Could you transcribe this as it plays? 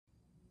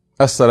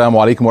Assalamu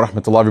alaikum wa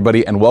rahmatullah,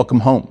 everybody, and welcome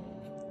home.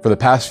 For the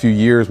past few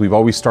years, we've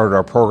always started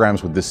our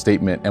programs with this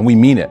statement, and we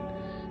mean it,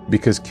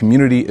 because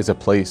community is a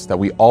place that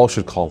we all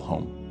should call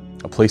home.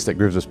 A place that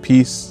gives us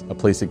peace, a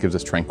place that gives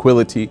us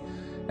tranquility,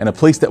 and a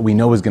place that we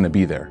know is going to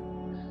be there.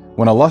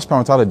 When Allah subhanahu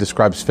wa ta'ala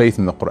describes faith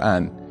in the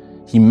Quran,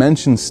 He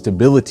mentions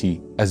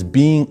stability as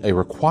being a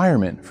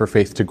requirement for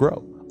faith to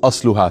grow.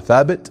 أَصْلُهَا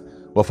ثَابِتْ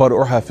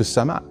وَفَرْعُهَا فِي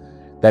السَّمَاءِ.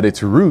 That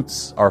its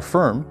roots are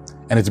firm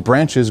and its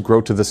branches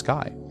grow to the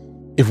sky.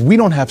 If we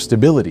don't have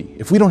stability,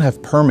 if we don't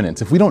have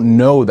permanence, if we don't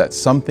know that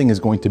something is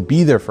going to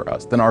be there for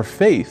us, then our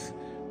faith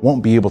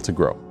won't be able to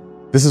grow.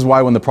 This is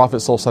why when the Prophet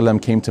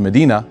ﷺ came to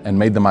Medina and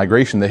made the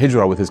migration, the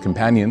hijrah with his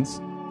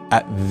companions,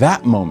 at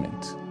that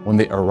moment, when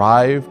they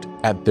arrived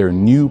at their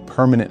new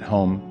permanent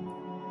home,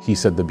 he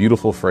said the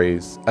beautiful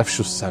phrase,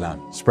 Afshu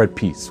salam, spread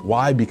peace.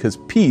 Why? Because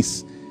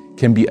peace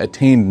can be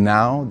attained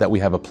now that we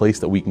have a place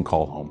that we can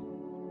call home.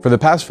 For the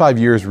past 5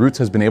 years, Roots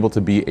has been able to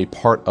be a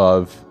part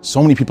of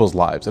so many people's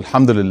lives,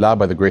 alhamdulillah,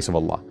 by the grace of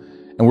Allah.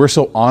 And we're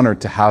so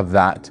honored to have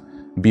that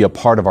be a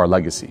part of our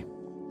legacy.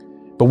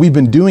 But we've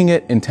been doing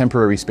it in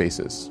temporary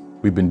spaces.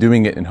 We've been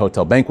doing it in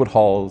hotel banquet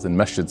halls, in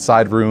masjid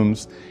side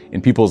rooms,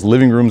 in people's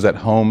living rooms at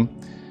home,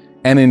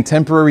 and in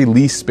temporary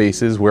lease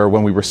spaces where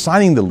when we were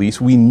signing the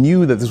lease, we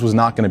knew that this was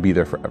not going to be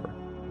there forever.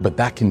 But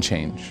that can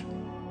change.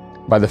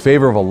 By the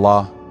favor of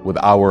Allah, with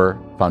our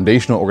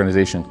foundational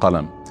organization,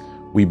 Qalam,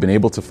 we've been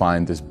able to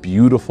find this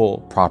beautiful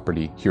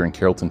property here in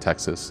Carrollton,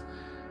 Texas,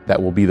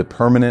 that will be the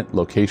permanent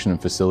location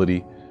and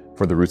facility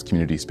for the Roots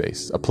community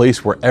space. A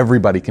place where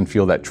everybody can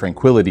feel that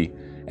tranquility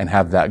and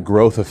have that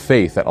growth of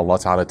faith that Allah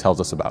Ta'ala tells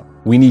us about.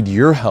 We need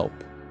your help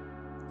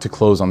to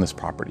close on this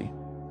property.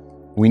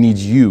 We need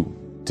you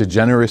to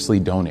generously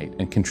donate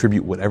and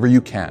contribute whatever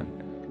you can,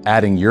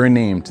 adding your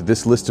name to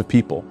this list of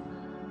people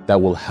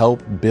that will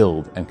help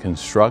build and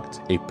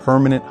construct a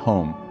permanent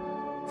home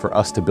for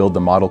us to build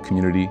the model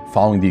community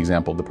following the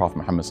example of the Prophet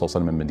Muhammad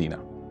ﷺ in Medina.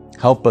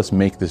 Help us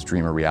make this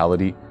dream a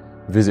reality.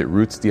 Visit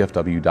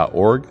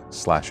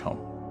rootsdfw.org/home.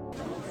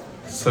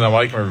 Assalamu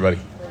alaikum, everybody.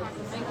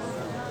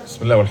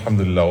 Bismillah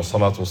walhamdulillah wa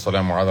salatu wa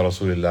salamu ala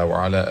rasulillah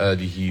wa ala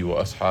alihi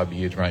wa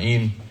ashabihi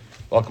ajma'een.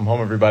 Welcome home,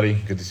 everybody.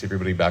 Good to see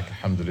everybody back,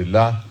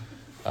 alhamdulillah.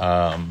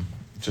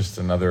 Just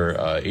another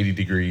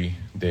 80-degree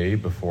day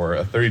before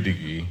a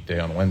 30-degree day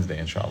on Wednesday,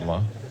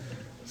 inshallah.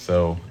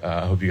 So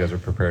I hope you guys are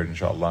prepared,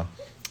 inshallah.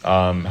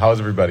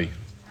 How's everybody?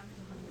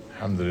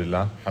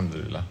 Alhamdulillah,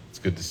 alhamdulillah. It's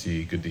good to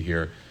see, good to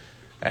hear.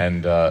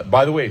 And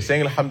by the way,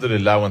 saying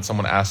alhamdulillah when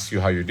someone asks you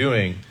how you're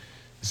doing,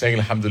 saying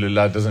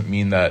alhamdulillah doesn't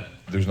mean that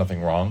there's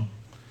nothing wrong.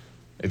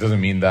 It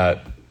doesn't mean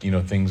that,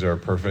 things are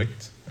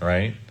perfect,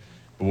 right?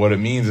 But what it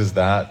means is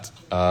that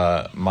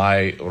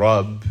my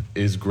Rabb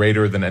is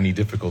greater than any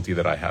difficulty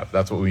that I have.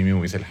 That's what we mean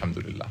when we say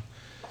alhamdulillah.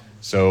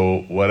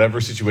 So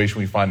whatever situation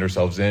we find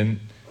ourselves in,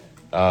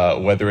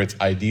 whether it's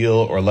ideal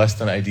or less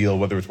than ideal,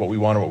 whether it's what we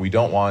want or what we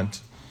don't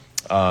want,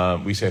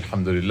 we say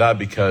alhamdulillah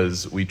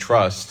because we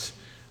trust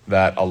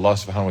that Allah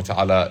subhanahu wa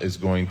ta'ala is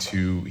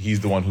He's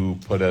the one who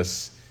put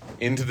us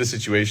into the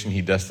situation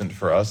He destined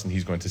for us, and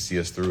He's going to see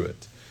us through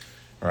it.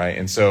 Right?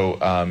 And so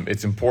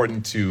it's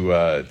important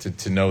to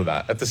know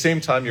that. At the same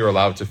time, you're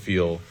allowed to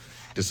feel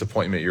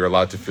disappointment, you're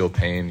allowed to feel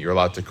pain, you're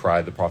allowed to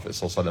cry. The Prophet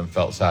ﷺ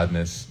felt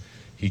sadness.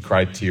 He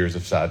cried tears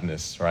of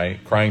sadness, right?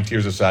 Crying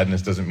tears of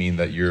sadness doesn't mean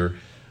that you're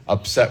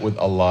upset with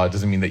Allah,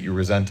 doesn't mean that you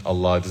resent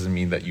Allah, doesn't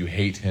mean that you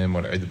hate Him,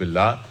 it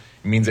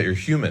means that you're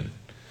human,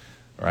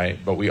 right?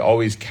 But we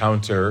always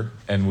counter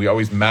and we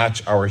always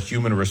match our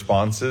human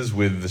responses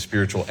with the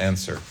spiritual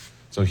answer.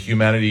 So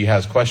humanity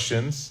has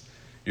questions,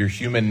 your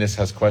humanness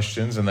has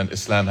questions, and then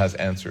Islam has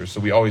answers.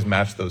 So we always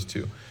match those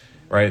two,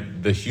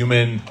 right? The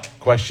human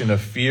question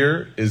of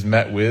fear is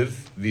met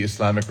with the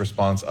Islamic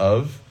response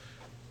of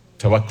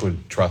tawakkul,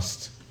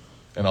 trust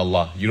in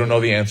Allah. You don't know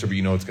the answer, but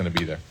you know it's going to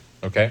be there,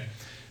 okay?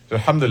 So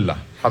alhamdulillah,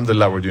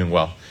 we're doing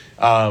well.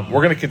 We're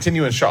going to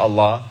continue,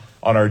 inshallah,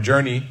 on our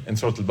journey in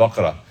Surah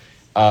Al-Baqarah.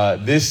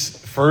 This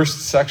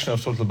first section of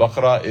Surah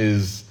Al-Baqarah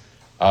is,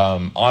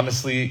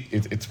 honestly,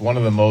 it's one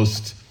of the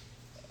most,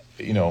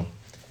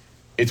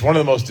 it's one of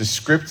the most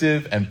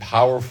descriptive and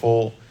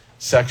powerful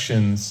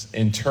sections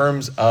in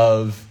terms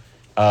of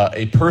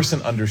a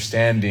person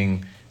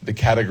understanding the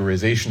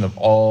categorization of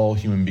all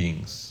human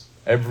beings.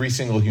 Every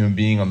single human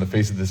being on the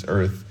face of this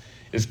earth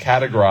is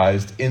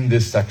categorized in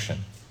this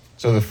section.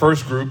 So the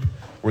first group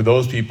were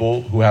those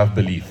people who have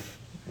belief.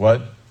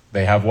 What?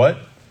 They have what?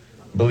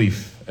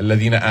 Belief.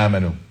 الَّذِينَ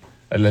آمَنُوا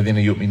الَّذِينَ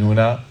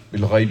يُؤْمِنُونَ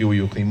بِالْغَيْبِ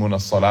وَيُقِيمُونَ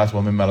الصَّلَاةَ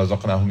وَمِمَّا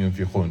رَزَقْنَاهُمْ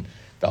يُنْفِقُونَ.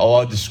 That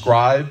Allah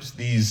describes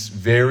these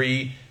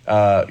very,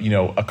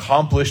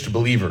 accomplished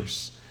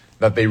believers,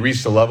 that they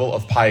reach the level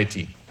of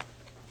piety.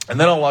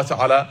 And then Allah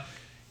Ta'ala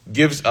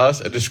gives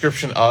us a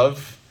description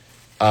of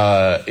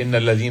إِنَّ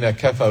الَّذِينَ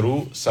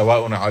كَفَرُوا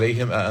سَوَاءٌ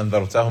عَلَيْهِمْ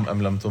أَأَنذَرْتَهُمْ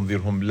أَمْ لَمْ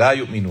تُنذِرْهُمْ لَا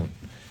يُؤْمِنُونَ.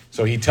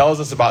 So He tells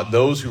us about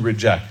those who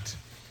reject.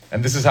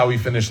 And this is how we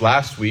finished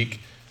last week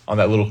on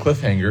that little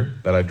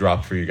cliffhanger that I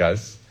dropped for you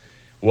guys,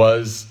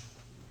 was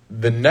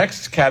the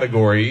next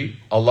category.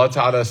 Allah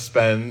Ta'ala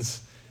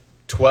spends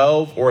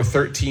 12 or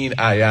 13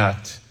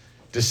 ayat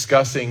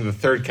discussing the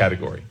third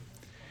category.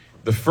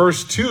 The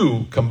first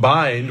two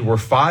combined were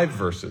 5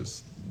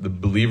 verses. The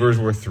believers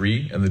were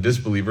 3, and the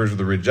disbelievers, or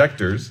the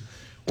rejectors,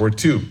 were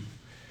 2.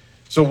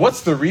 So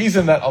what's the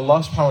reason that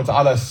Allah subhanahu wa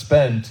ta'ala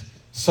spent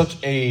such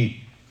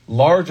a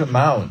large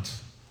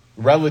amount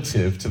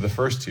relative to the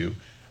first two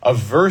of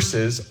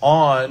verses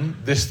on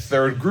this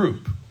third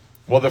group?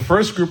 Well, the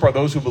first group are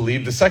those who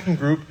believe. The second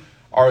group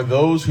are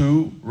those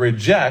who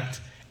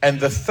reject. And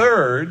the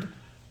third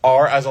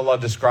are, as Allah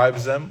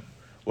describes them,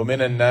 وَمِنَ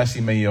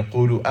النَّاسِ مَن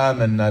يَقُولُ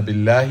آمَنَّا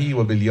بِاللَّهِ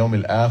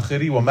وَبِالْيَوْمِ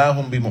الْآخِرِ وَمَا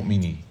هُمْ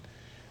بِمُؤْمِنِينَ.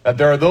 That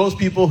there are those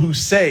people who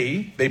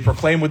say, they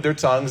proclaim with their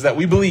tongues that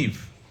we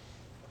believe.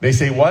 They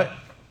say what?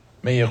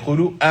 مَن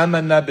يَقُولُ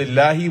آمَنَّا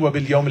بِاللَّهِ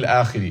وَبِالْيَوْمِ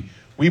الْآخِرِ.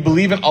 We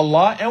believe in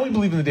Allah and we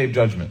believe in the Day of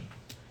Judgment.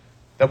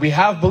 That we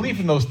have belief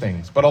in those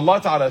things. But Allah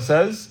Ta'ala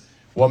says,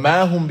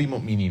 وَمَا هُمْ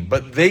بِمُؤْمِنِينَ.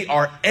 But they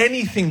are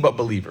anything but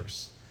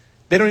believers.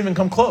 They don't even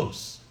come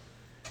close.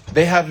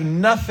 They have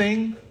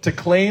nothing to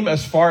claim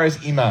as far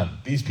as Iman,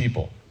 these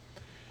people.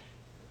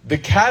 The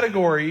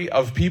category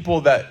of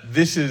people that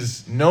this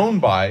is known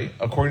by,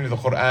 according to the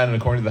Quran and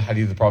according to the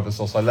Hadith of the Prophet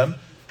ﷺ,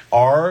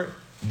 are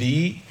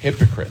the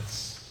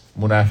hypocrites,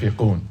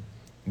 munafiqun.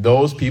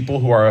 Those people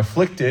who are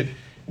afflicted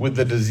with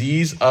the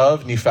disease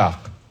of nifaq.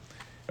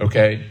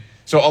 Okay?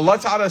 So Allah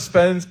Ta'ala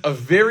spends a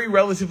very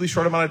relatively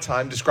short amount of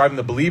time describing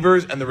the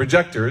believers and the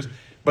rejectors,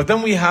 but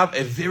then we have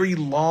a very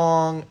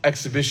long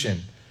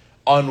exhibition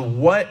on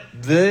what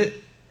the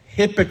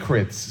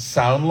hypocrites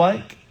sound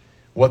like,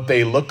 what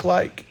they look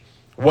like,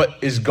 what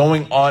is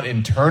going on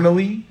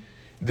internally,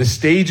 the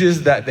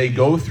stages that they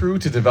go through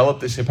to develop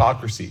this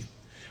hypocrisy.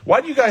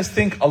 Why do you guys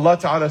think Allah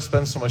Ta'ala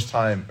spends so much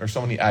time or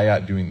so many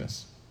ayat doing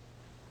this?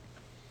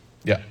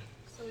 Yeah.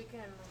 So we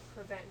can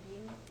prevent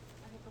being a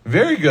hypocrite.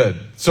 Very good.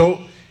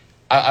 So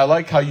I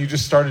like how you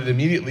just started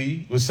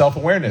immediately with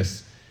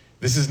self-awareness.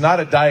 This is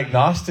not a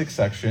diagnostic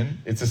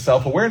section, it's a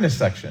self-awareness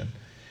section.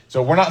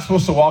 So we're not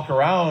supposed to walk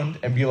around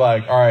and be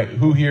like, all right,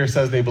 who here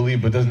says they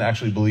believe but doesn't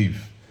actually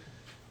believe?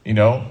 You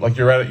know, like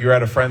you're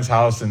at a friend's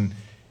house and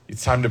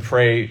it's time to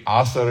pray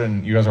Asr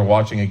and you guys are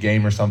watching a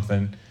game or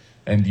something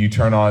and you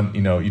turn on the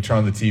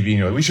TV and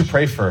you're like, we should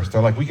pray first.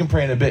 They're like, we can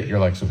pray in a bit. You're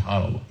like,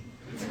 subhanAllah.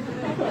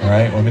 All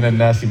right? وَمِنَ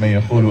النَّاسِ مَن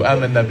يَقُولُ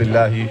آمَنَّا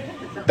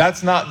بِاللَّهِ.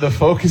 That's not the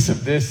focus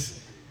of these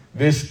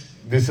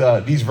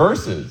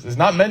verses. It's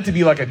not meant to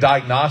be like a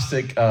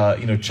diagnostic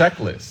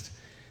checklist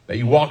that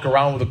you walk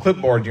around with a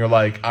clipboard and you're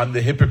like, I'm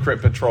the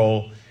hypocrite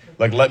patrol.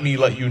 Like, let me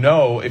let you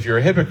know if you're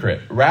a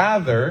hypocrite.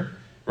 Rather,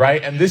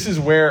 right, and this is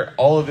where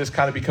all of this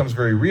kind of becomes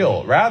very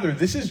real. Rather,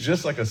 this is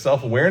just like a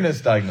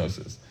self-awareness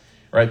diagnosis,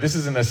 right? This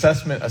is an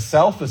assessment, a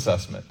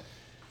self-assessment.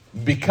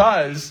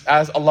 Because,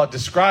 as Allah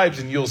describes,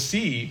 and you'll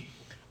see,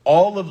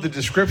 all of the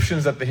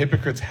descriptions that the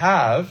hypocrites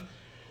have,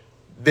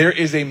 there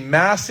is a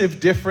massive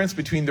difference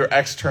between their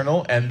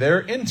external and their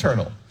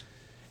internal.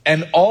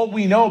 And all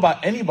we know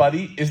about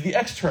anybody is the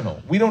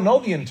external. We don't know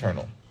the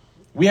internal.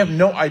 We have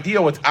no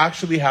idea what's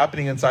actually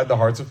happening inside the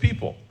hearts of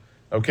people.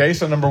 Okay,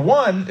 so number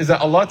one is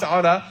that Allah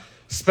Ta'ala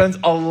spends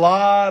a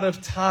lot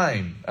of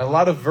time, a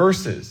lot of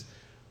verses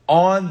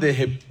on the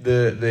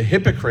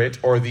hypocrite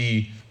or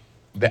the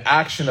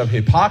action of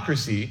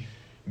hypocrisy,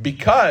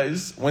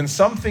 because when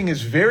something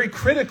is very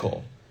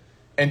critical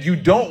and you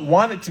don't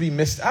want it to be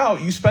missed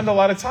out, you spend a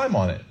lot of time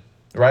on it,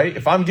 right?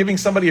 If I'm giving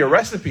somebody a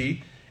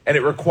recipe and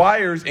it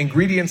requires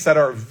ingredients that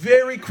are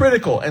very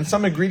critical and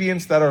some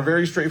ingredients that are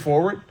very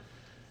straightforward,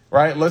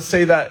 right? Let's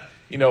say that,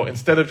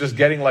 instead of just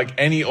getting like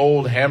any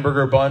old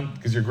hamburger bun,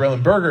 because you're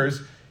grilling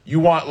burgers, you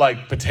want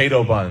like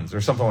potato buns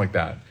or something like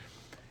that.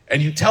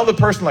 And you tell the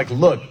person like,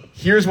 look,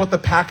 here's what the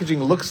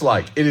packaging looks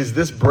like. It is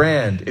this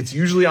brand. It's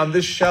usually on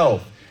this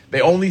shelf.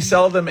 They only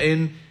sell them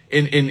in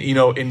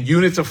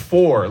units of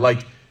 4.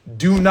 Like,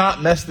 do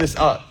not mess this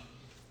up,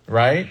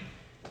 right?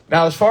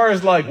 Now, as far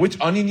as like which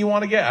onion you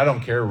want to get, I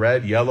don't care,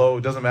 red, yellow,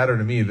 it doesn't matter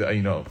to me.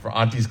 For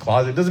Auntie's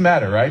closet, it doesn't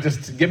matter, right?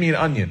 Just give me an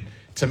onion,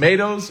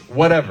 tomatoes,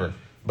 whatever.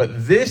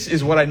 But this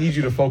is what I need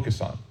you to focus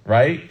on,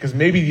 right? Because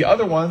maybe the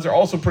other ones are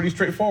also pretty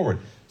straightforward.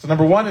 So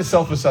number one is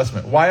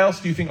self-assessment. Why else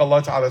do you think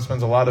Allah Ta'ala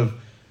spends a lot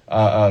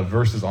of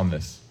verses on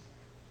this?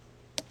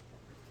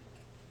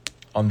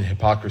 On the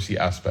hypocrisy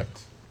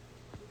aspect.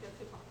 Because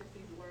hypocrisy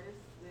is worse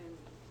than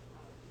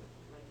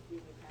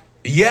being a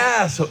hypocrite.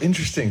 Yeah, so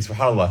interesting.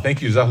 SubhanAllah.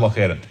 Thank you. Jazakallah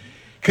khairan.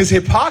 Because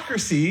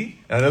hypocrisy,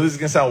 and I know this is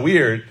going to sound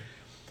weird,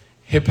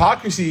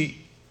 hypocrisy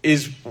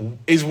is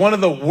one of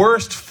the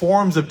worst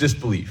forms of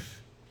disbelief.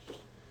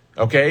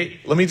 Okay?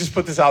 Let me just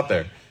put this out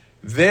there.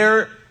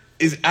 There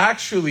is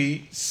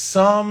actually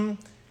some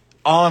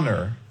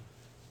honor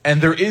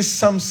and there is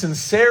some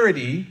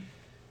sincerity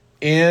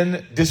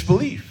in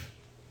disbelief.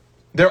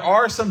 There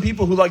are some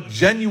people who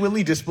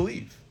genuinely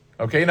disbelieve.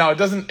 Okay, now it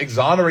doesn't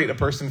exonerate a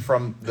person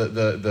from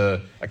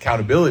the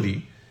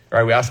accountability,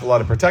 right? We ask Allah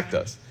to protect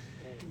us.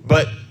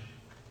 But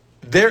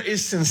there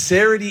is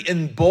sincerity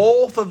in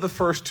both of the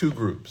first two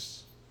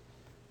groups.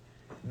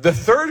 The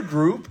third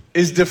group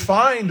is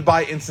defined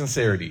by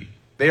insincerity.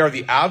 They are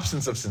the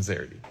absence of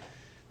sincerity.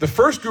 The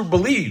first group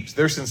believes,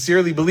 they're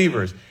sincerely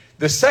believers.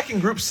 The second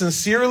group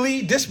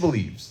sincerely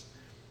disbelieves,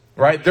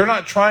 right? They're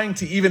not trying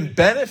to even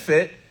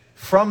benefit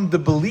from the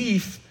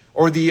belief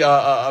or the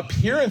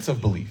appearance of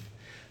belief.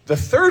 The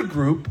third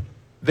group,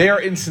 they are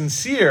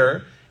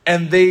insincere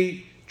and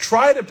they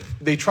try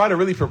to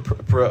really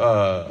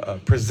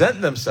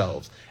present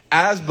themselves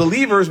as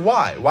believers.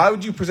 Why? Why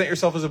would you present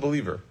yourself as a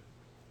believer,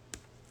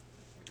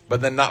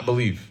 but then not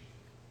believe?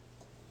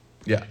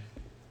 Yeah.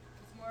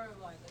 It's more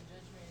of like a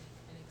judgment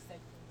and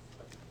acceptance.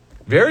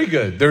 Very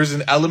good. There's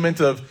an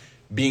element of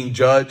being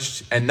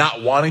judged and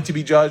not wanting to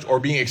be judged or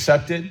being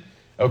accepted.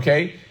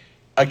 Okay.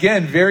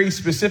 Again, very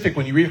specific.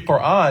 When you read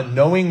Quran,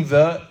 knowing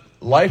the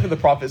life of the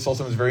Prophet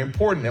ﷺ is very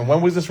important. And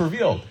when was this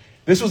revealed?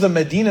 This was a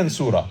Medinan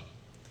surah.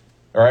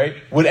 All right.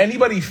 Would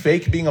anybody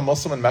fake being a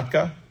Muslim in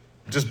Mecca?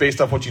 Just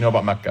based off what you know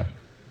about Mecca.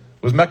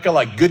 Was Mecca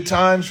like good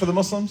times for the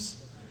Muslims?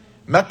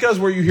 Mecca is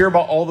where you hear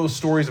about all those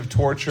stories of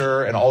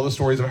torture and all the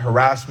stories of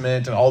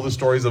harassment and all the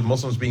stories of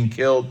Muslims being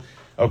killed.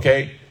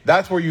 Okay.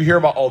 That's where you hear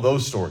about all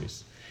those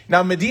stories.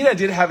 Now, Medina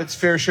did have its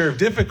fair share of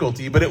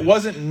difficulty, but it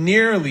wasn't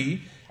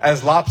nearly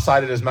as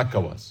lopsided as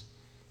Mecca was.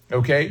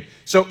 Okay?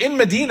 So in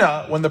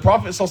Medina, when the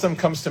Prophet ﷺ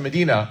comes to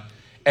Medina,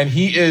 and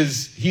he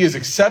is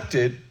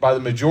accepted by the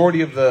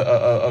majority of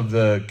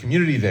the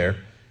community there,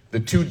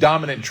 the two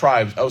dominant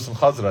tribes, Aus and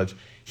Khazraj,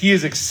 he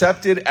is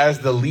accepted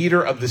as the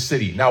leader of the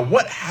city. Now,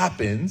 what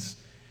happens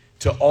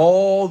to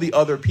all the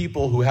other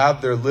people who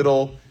have their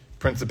little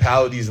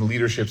principalities and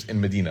leaderships in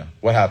Medina?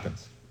 What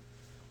happens?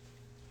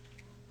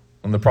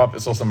 When the Prophet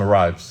ﷺ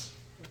arrives,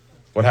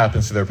 what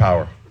happens to their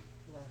power?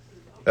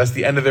 That's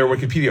the end of their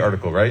Wikipedia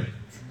article, right?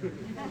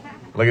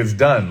 Like it's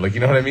done. Like, you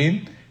know what I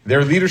mean?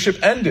 Their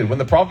leadership ended. When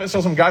the Prophet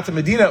ﷺ got to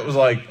Medina, it was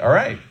like, all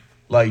right,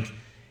 like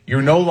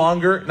you're no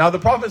longer. Now the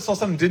Prophet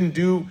ﷺ didn't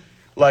do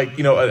like,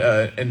 you know,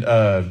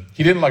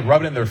 he didn't like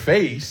rub it in their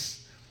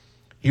face.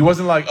 He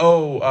wasn't like,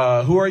 who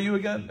are you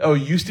again? Oh,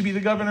 you used to be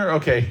the governor?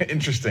 Okay,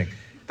 interesting.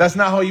 That's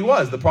not how he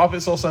was. The Prophet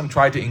ﷺ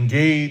tried to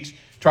engage,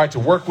 tried to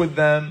work with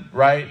them,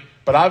 right?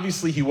 But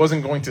obviously he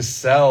wasn't going to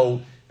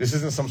sell. This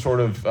isn't some sort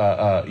of,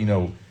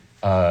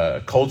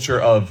 culture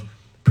of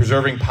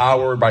preserving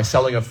power by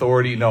selling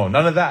authority. No,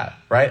 none of that,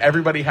 right?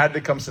 Everybody had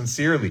to come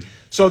sincerely.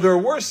 So there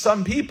were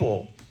some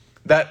people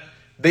that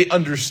they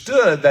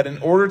understood that in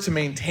order to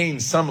maintain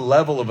some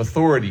level of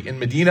authority in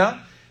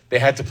Medina, they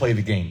had to play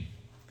the game.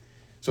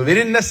 So they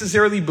didn't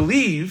necessarily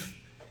believe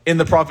in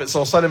the Prophet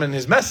ﷺ and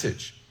his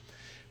message,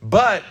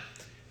 but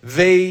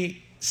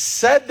they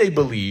said they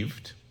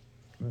believed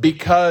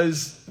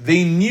because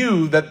they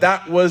knew that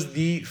that was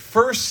the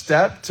first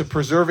step to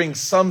preserving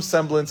some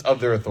semblance of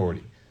their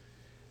authority.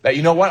 That,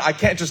 you know what, I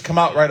can't just come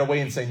out right away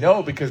and say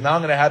no, because now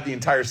I'm going to have the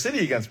entire city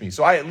against me.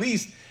 So I at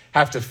least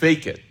have to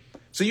fake it.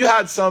 So you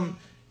had some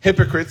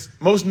hypocrites,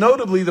 most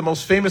notably the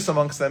most famous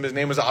amongst them, his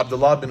name was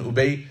Abdullah bin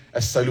Ubay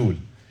as-Salul.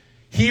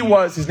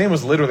 His name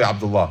was literally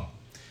Abdullah.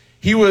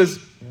 He was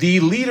the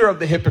leader of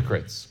the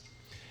hypocrites.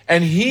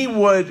 And he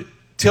would,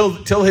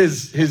 till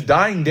his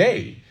dying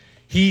day,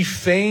 he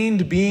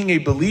feigned being a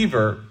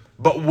believer,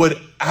 but would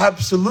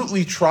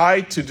absolutely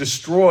try to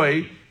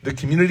destroy the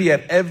community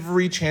at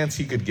every chance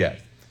he could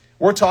get.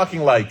 We're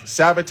talking like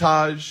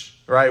sabotage,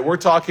 right? We're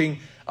talking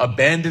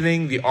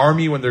abandoning the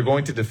army when they're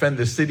going to defend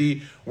the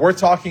city. We're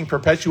talking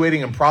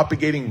perpetuating and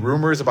propagating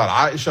rumors about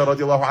Aisha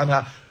radiallahu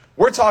anha.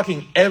 We're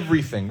talking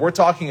everything. We're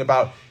talking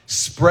about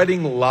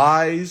spreading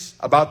lies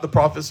about the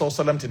Prophet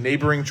ﷺ to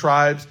neighboring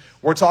tribes.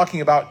 We're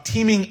talking about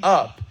teaming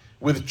up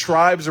with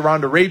tribes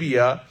around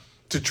Arabia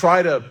to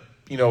try to,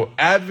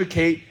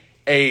 advocate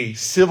a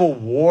civil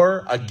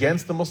war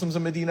against the Muslims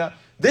in Medina.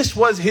 This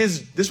was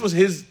his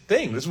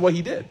thing. This is what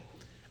he did.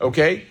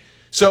 Okay?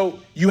 So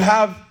you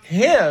have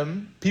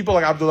people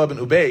like Abdullah bin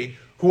Ubay,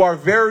 who are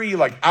very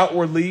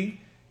outwardly,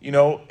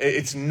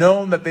 it's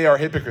known that they are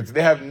hypocrites.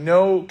 They have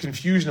no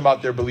confusion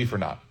about their belief or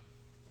not.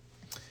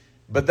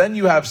 But then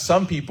you have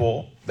some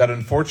people that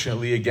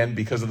unfortunately, again,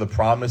 because of the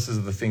promises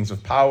of the things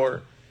of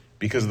power,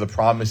 because of the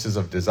promises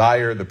of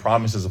desire, the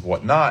promises of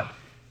whatnot,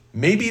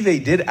 maybe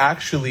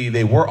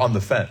they were on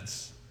the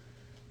fence.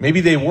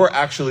 Maybe they were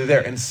actually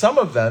there. And some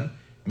of them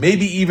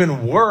maybe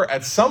even were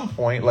at some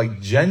point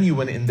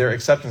genuine in their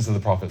acceptance of the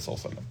Prophet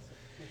ﷺ.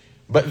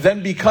 But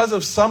then because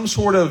of some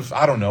sort of,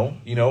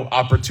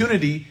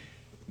 opportunity,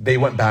 they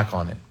went back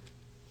on it.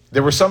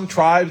 There were some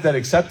tribes that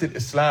accepted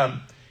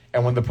Islam,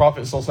 and when the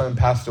Prophet ﷺ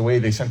passed away,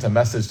 they sent a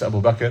message to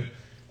Abu Bakr,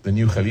 the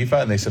new Khalifa,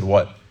 and they said,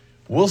 what?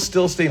 We'll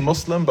still stay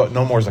Muslim, but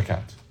no more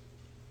zakat.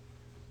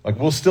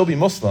 We'll still be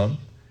Muslim,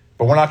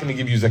 but we're not going to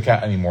give you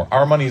zakat anymore.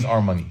 Our money is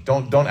our money.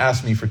 Don't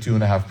ask me for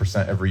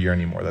 2.5% every year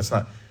anymore. That's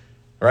not,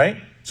 right?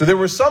 So there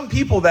were some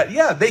people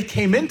that, they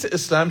came into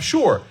Islam,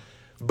 sure,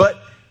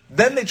 but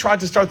then they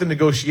tried to start the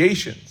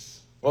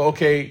negotiations. Well,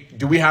 okay,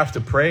 do we have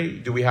to pray?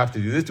 Do we have to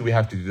do this? Do we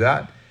have to do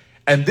that?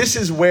 And this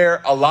is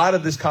where a lot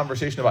of this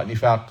conversation about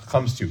nifaq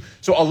comes to.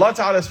 So Allah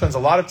Ta'ala spends a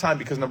lot of time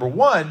because, number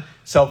one,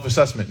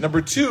 self-assessment.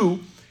 Number two,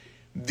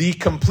 the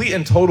complete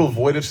and total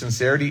void of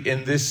sincerity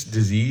in this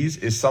disease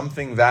is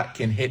something that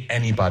can hit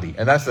anybody.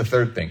 And that's the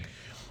third thing,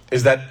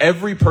 is that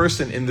every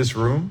person in this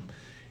room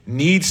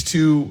needs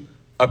to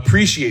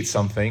appreciate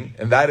something,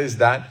 and that is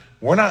that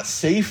we're not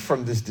safe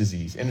from this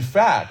disease. In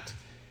fact,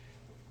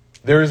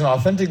 there is an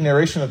authentic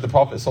narration that the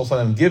Prophet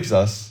ﷺ gives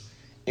us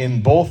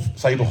in both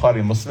Sahih Bukhari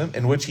and Muslim,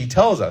 in which he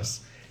tells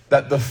us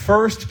that the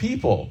first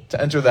people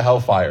to enter the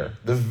hellfire,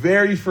 the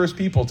very first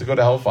people to go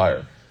to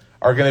hellfire,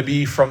 are going to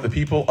be from the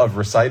people of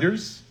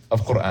reciters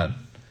of Quran.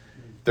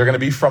 They're going to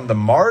be from the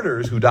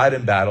martyrs who died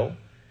in battle,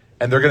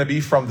 and they're going to be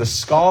from the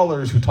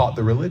scholars who taught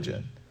the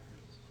religion.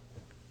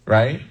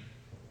 Right?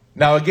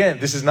 Now again,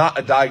 this is not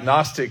a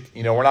diagnostic,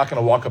 we're not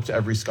going to walk up to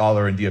every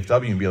scholar in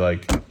DFW and be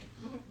like,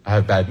 I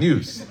have bad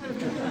news.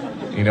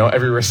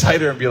 Every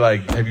reciter and be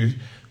like,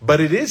 but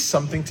it is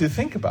something to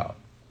think about,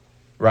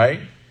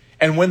 right?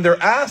 And when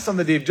they're asked on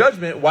the Day of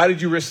Judgment, why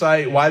did you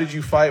recite? Why did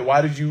you fight?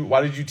 Why did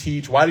you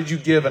teach? Why did you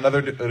give?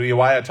 Another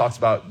riwayah talks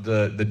about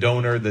the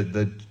donor,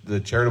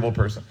 the charitable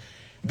person.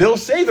 They'll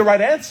say the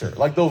right answer.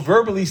 Like they'll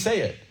verbally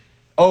say it.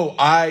 Oh,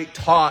 I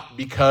taught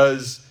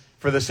because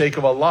for the sake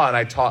of Allah, and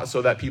I taught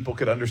so that people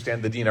could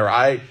understand the deen, or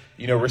I,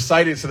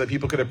 recited so that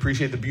people could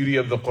appreciate the beauty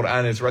of the Quran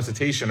and its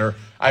recitation, or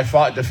I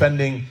fought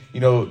defending,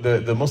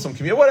 the Muslim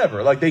community,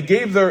 whatever. Like they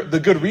gave the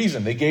good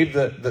reason. They gave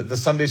the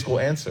Sunday school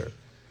answer.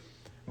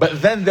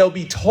 But then they'll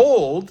be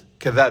told,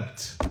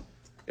 kadhabt.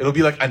 It'll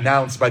be like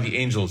announced by the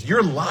angels.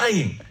 You're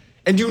lying.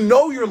 And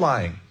you're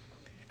lying.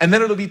 And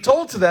then it'll be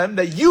told to them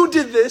that you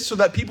did this so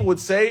that people would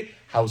say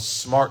how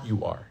smart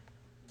you are.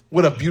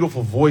 What a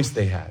beautiful voice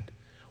they had.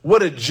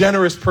 What a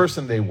generous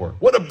person they were.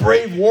 What a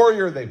brave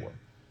warrior they were.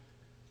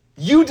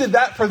 You did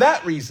that for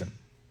that reason,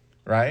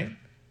 right?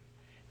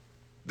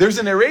 There's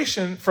a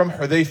narration from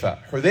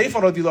Hudayfa. Hudayfa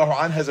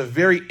radiallahu anh has a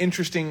very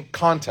interesting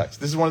context.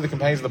 This is one of the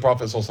companions of the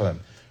Prophet sallallahu alaihi wasallam.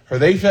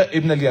 Hudayfa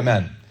ibn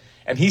al-Yaman.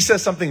 And he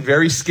says something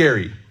very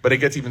scary, but it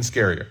gets even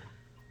scarier.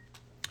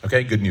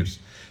 Okay, good news.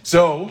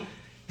 So,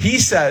 he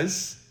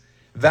says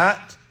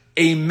that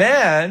a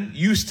man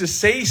used to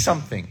say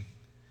something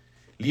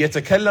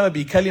لِيَتَكَلَّمَ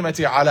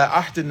بِكَلِمَةِ عَلَىٰ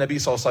أَحْدِ النَّبِي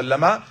صلى الله عليه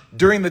وسلم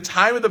during the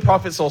time of the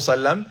Prophet sallallahu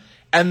alaihi wasallam,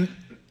 and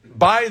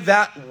by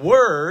that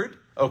word,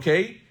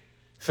 okay,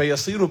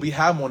 فَيَصِيرُ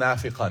بِهَا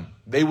مُنَافِقًا.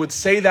 They would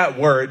say that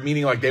word,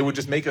 meaning like they would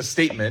just make a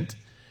statement,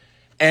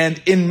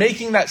 and in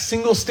making that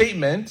single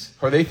statement,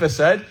 Hudayfa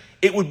said,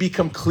 it would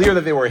become clear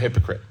that they were a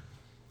hypocrite.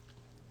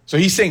 So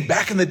he's saying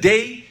back in the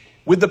day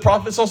with the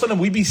Prophet sallallahu alaihi wasallam,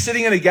 we'd be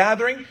sitting in a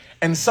gathering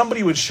and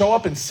somebody would show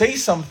up and say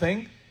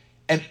something,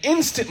 and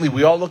instantly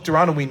we all looked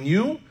around and we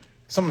knew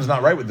something's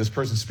not right with this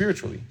person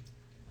spiritually,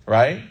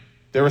 right?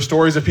 There were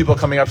stories of people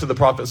coming up to the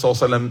Prophet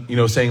sallallahu alaihi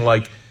wasallam, saying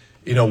like,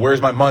 where's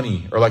my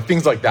money? Or like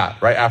things like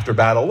that, right? After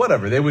battle,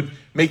 whatever. They would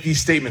make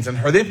these statements. And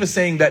Hudayfa is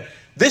saying that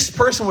this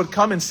person would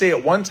come and say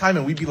it one time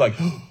and we'd be like,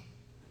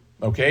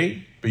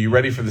 okay, but you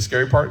ready for the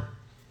scary part?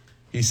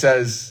 He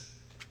says,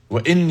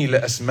 وَإِنِّي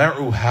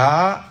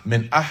لَأَسْمَعُهَا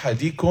مِنْ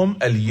أَحَدِكُمْ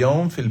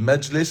الْيَوْمِ فِي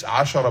الْمَجْلِسِ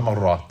 10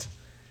 مرات.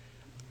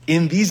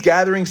 In these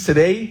gatherings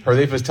today,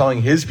 Hudayfa is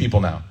telling his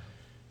people now,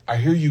 I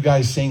hear you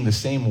guys saying the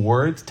same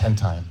words 10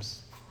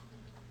 times.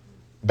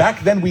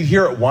 Back then we'd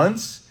hear it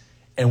once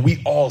and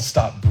we all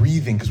stopped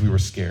breathing because we were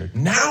scared.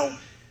 Now,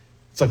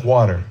 it's like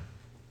water.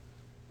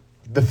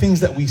 The things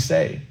that we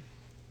say,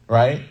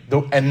 right?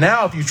 And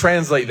now if you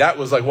translate, that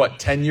was like what,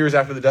 10 years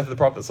after the death of the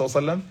Prophet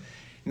ﷺ?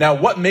 Now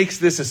what makes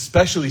this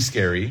especially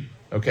scary,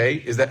 okay,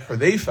 is that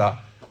Hudayfa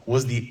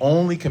was the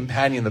only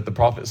companion that the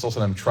Prophet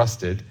ﷺ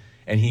trusted,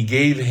 and he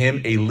gave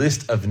him a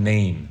list of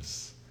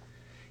names.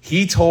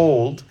 He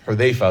told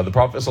Hudayfa, the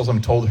Prophet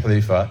ﷺ told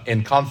Hudayfa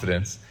in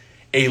confidence,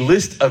 a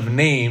list of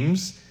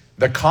names.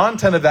 The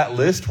content of that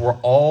list were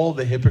all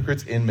the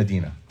hypocrites in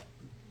Medina.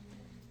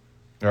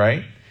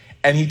 Right?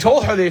 And he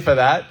told Hudayfa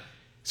that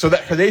so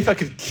that Hudayfa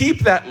could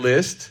keep that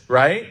list,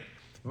 right?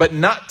 But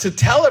not to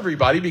tell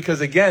everybody,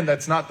 because again,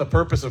 that's not the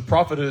purpose of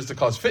prophethood, is to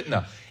cause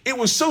fitna. It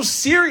was so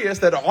serious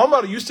that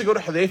Umar used to go to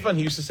Hudayfa and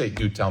he used to say,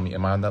 dude, tell me,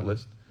 am I on that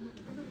list?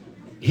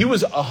 He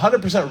was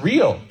 100%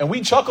 real. And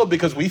we chuckled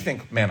because we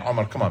think, man,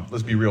 Umar, come on,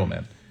 let's be real,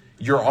 man.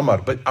 You're Umar.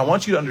 But I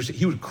want you to understand,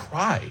 he would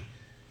cry.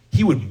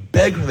 He would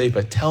beg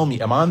Hudayfa, tell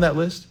me, am I on that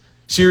list?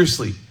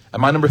 Seriously,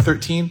 am I number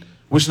 13?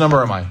 Which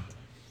number am I?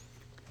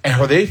 And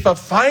Hudayfa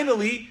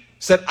finally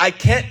said, I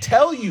can't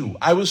tell you.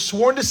 I was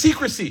sworn to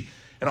secrecy.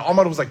 And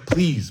Umar was like,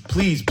 please,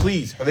 please,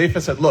 please.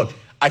 Hudayfa said, look,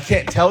 I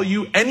can't tell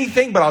you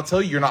anything, but I'll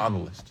tell you you're not on the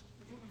list.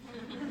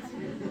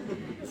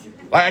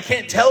 Like, I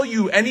can't tell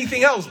you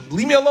anything else.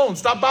 Leave me alone.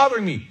 Stop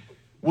bothering me.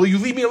 Will you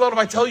leave me alone if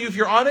I tell you if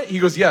you're on it? He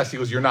goes, yes. He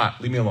goes, you're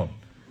not. Leave me alone.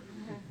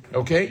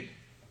 Okay?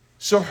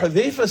 So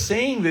Hudayfa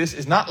saying this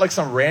is not like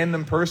some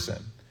random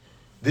person.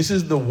 This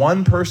is the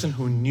one person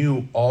who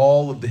knew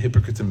all of the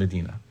hypocrites in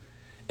Medina.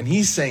 And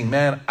he's saying,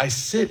 man, I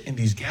sit in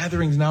these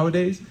gatherings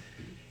nowadays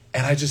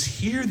and I just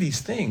hear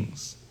these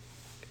things.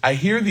 I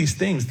hear these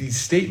things, these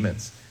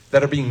statements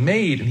that are being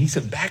made. And he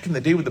said, back in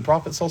the day with the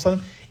Prophet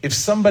ﷺ, if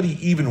somebody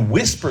even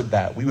whispered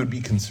that, we would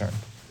be concerned.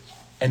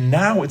 And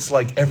now it's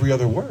like every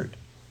other word,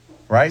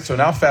 right? So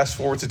now fast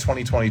forward to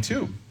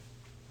 2022,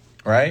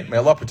 right? May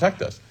Allah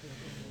protect us.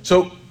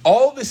 So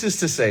all this is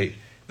to say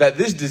that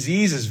this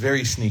disease is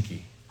very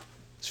sneaky.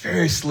 It's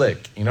very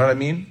slick. You know what I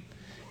mean?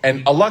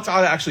 And Allah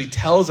Ta'ala actually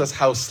tells us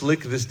how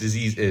slick this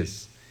disease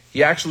is.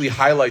 He actually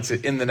highlights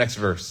it in the next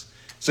verse.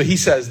 So he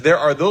says, there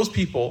are those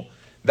people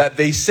that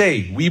they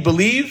say, we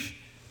believe,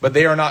 but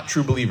they are not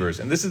true believers.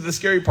 And this is the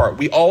scary part.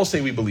 We all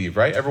say we believe,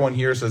 right? Everyone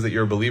here says that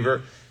you're a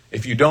believer.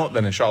 If you don't,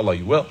 then inshallah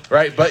you will,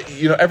 right? But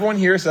everyone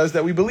here says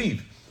that we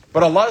believe.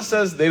 But Allah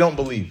says they don't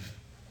believe,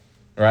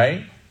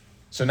 right?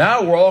 So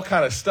now we're all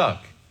kind of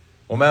stuck.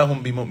 وَمَا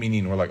هُمْ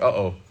بِمُؤْمِنِينَ. We're like,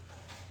 uh-oh,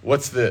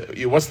 what's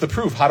the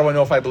proof? How do I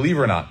know if I believe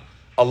or not?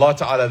 Allah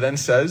Ta'ala then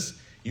says,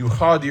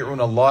 يُخَادِعُونَ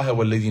اللَّهَ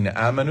وَالَّذِينَ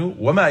آمَنُوا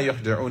وَمَا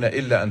يَخْدَعُونَ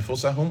إِلَّا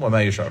أَنفُسَهُمْ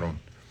وَمَا يَشْعُرُونَ.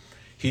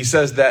 He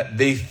says that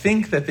they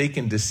think that they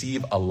can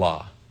deceive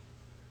Allah.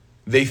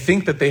 They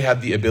think that they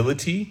have the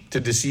ability to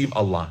deceive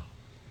Allah,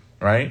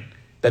 right?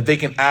 That they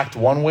can act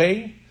one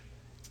way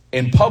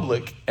in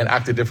public and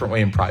act a different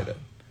way in private.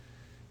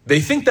 They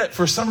think that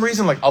for some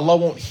reason, like Allah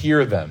won't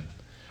hear them,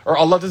 or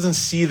Allah doesn't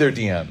see their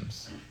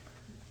DMs.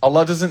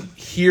 Allah doesn't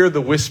hear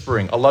the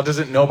whispering. Allah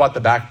doesn't know about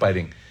the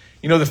backbiting.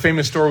 You know the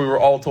famous story we were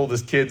all told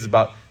as kids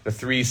about the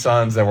 3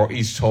 sons that were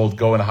each told,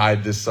 go and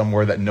hide this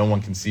somewhere that no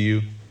one can see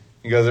you.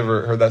 You guys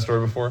ever heard that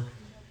story before?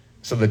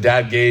 So the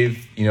dad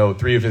gave,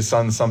 3 of his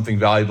sons something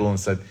valuable and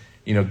said,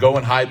 go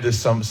and hide this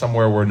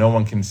somewhere where no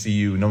one can see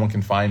you, no one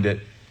can find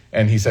it.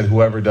 And he said,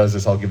 whoever does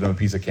this, I'll give them a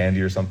piece of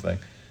candy or something.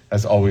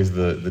 That's always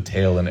the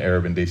tale in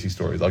Arab and Desi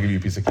stories. I'll give you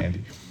a piece of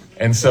candy.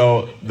 And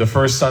so the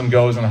first son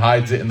goes and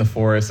hides it in the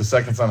forest. The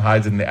second son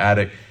hides it in the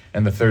attic.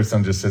 And the third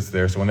son just sits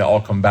there. So when they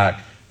all come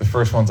back, the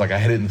first one's like, I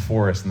hid it in the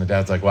forest. And the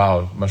dad's like,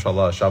 wow,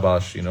 mashallah,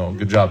 shabash,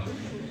 good job.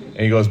 And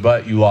he goes,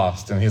 but you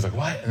lost. And he's like,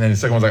 what? And then the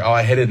second one's like, oh,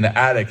 I hid it in the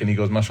attic. And he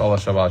goes, mashallah,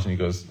 shabash. And he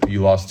goes, you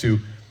lost too.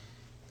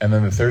 And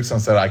then the third son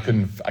said, I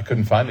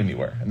couldn't find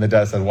anywhere. And the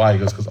dad said, why? He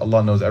goes, because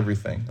Allah knows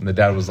everything. And the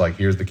dad was like,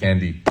 here's the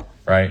candy,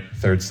 right?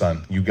 Third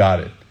son, you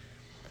got it.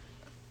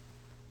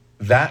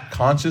 That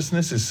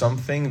consciousness is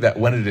something that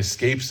when it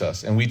escapes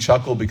us, and we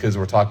chuckle because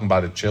we're talking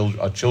about a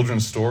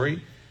children's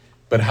story,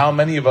 but how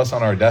many of us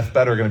on our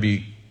deathbed are going to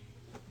be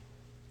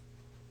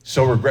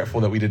so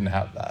regretful that we didn't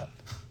have that?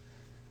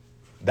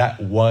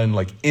 That one,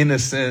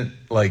 innocent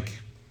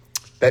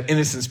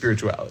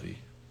spirituality,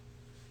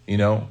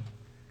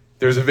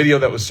 There's a video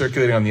that was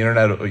circulating on the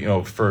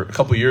internet, for a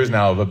couple of years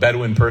now of a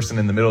Bedouin person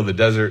in the middle of the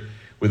desert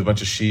with a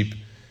bunch of sheep.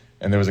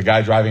 And there was a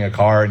guy driving a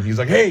car and he's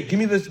like, hey, give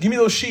me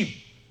those sheep.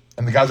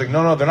 And the guy's like,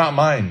 no, they're not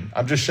mine.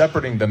 I'm just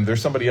shepherding them. They're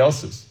somebody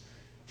else's.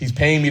 He's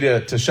paying me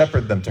to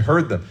shepherd them, to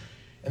herd them.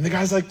 And the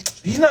guy's like,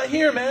 he's not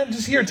here, man.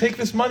 Just here, take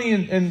this money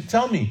and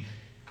tell me.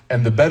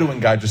 And the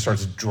Bedouin guy just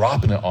starts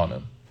dropping it on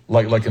him,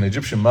 like an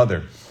Egyptian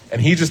mother. And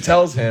he just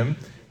tells him,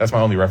 that's my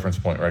only reference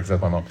point, right? Because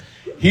that's my mom.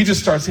 He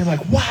just starts saying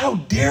wow, how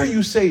dare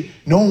you say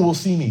no one will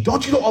see me?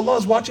 Don't you know Allah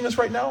is watching us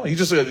right now? And he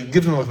just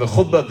gives him the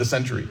khutbah of the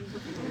century,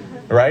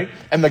 right?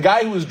 And the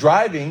guy who was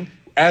driving,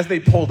 as they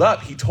pulled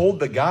up, he told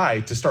the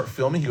guy to start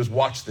filming. He goes,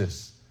 watch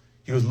this.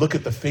 He goes, look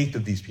at the faith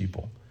of these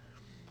people.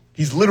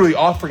 He's literally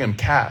offering him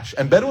cash.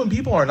 And Bedouin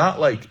people are not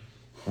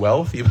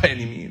wealthy by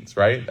any means,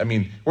 right? I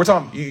mean, we're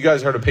talking, you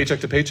guys heard of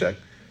paycheck to paycheck?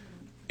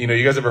 You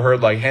guys ever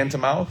heard hand to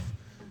mouth?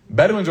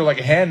 Bedouins are like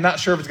a hand, not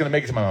sure if it's going to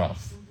make it to my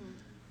mouth,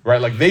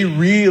 right? They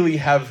really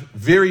have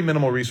very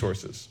minimal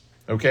resources,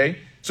 okay?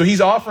 So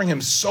he's offering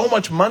him so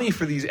much money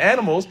for these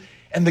animals,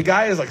 and the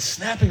guy is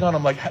snapping on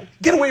him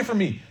get away from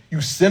me, you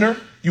sinner,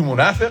 you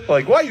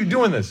munafiq. Why are you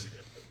doing this?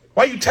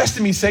 Why are you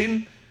testing me,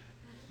 Satan?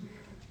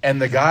 And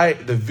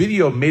the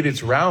video made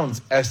its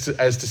rounds as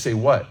to say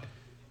what?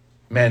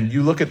 Man,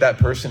 you look at that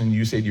person and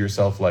you say to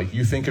yourself,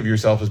 you think of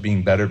yourself as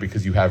being better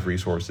because you have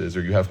resources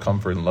or you have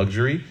comfort and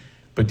luxury,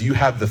 but do you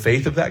have the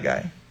faith of that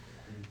guy?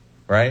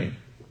 Right?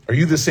 Are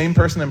you the same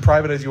person in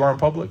private as you are in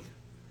public?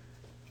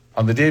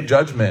 On the Day of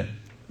Judgment,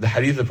 the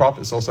hadith of the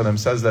Prophet ﷺ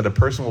says that a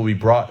person will be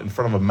brought in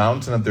front of a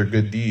mountain of their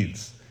good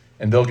deeds,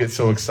 and they'll get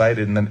so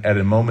excited, and then at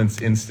a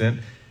moment's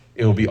instant,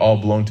 it will be all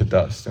blown to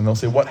dust. And they'll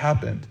say, what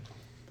happened?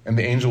 And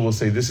the angel will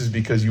say, this is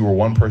because you were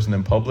one person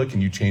in public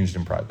and you changed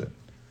in private.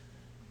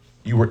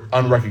 You were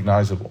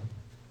unrecognizable.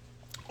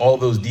 All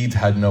those deeds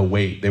had no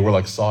weight. They were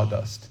like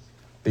sawdust.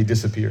 They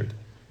disappeared.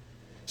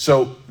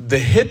 So the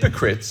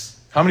hypocrites,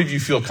 how many of you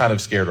feel kind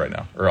of scared right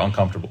now or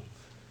uncomfortable?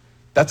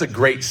 That's a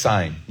great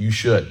sign. You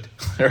should,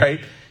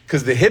 right?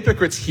 Because the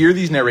hypocrites hear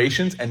these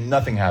narrations and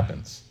nothing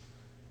happens.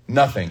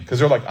 Nothing. Because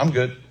they're like, I'm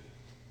good.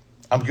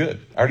 I'm good.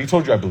 I already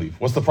told you I believe.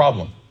 What's the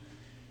problem?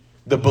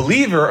 The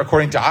believer,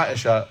 according to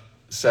Aisha,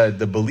 said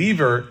the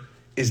believer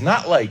is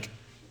not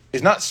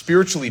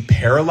spiritually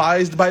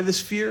paralyzed by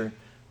this fear,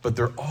 but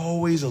they're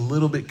always a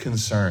little bit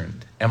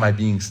concerned. Am I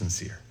being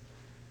sincere?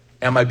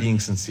 Am I being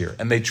sincere?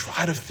 And they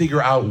try to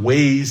figure out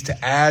ways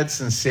to add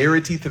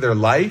sincerity to their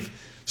life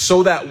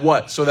so that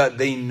what? So that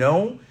they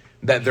know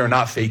that they're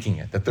not faking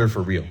it, that they're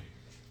for real.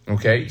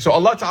 Okay? So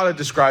Allah Ta'ala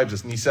describes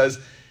this and He says,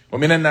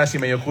 وَمِنَ النَّاسِ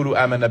مَن يَقُولُ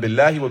آمَنَّ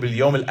بِاللَّهِ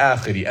وَبِالْيَوْمِ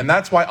الْآخِرِ. And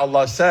that's why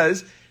Allah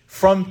says,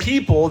 from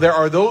people, there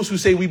are those who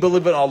say we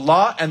believe in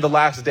Allah and the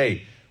last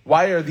day.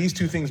 Why are these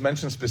two things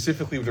mentioned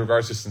specifically with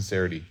regards to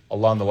sincerity?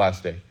 Allah and the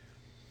last day.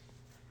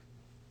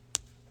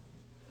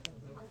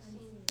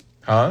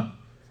 Huh?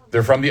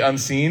 They're from the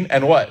unseen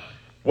and what?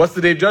 What's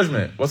the day of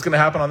judgment? What's going to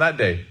happen on that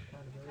day?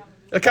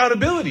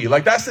 Accountability.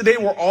 Like that's the day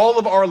where all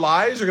of our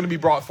lives are going to be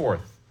brought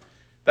forth.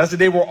 That's the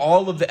day where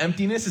all of the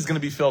emptiness is going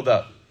to be filled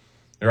up.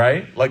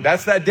 Right? Like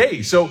that's that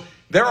day. So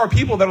there are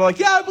people that are like,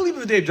 yeah, I believe in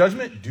the day of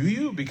judgment. Do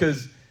you?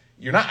 Because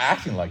you're not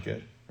acting like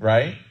it.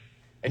 Right?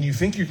 And you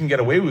think you can get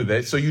away with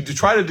it. So you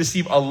try to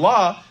deceive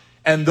Allah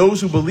and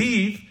those who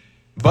believe.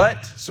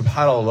 But,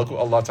 subhanAllah, look what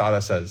Allah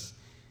Ta'ala says.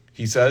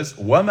 He says,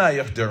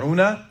 وَمَا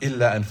يَخْدَعُونَ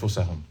إِلَّا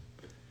أَنفُسَهُم.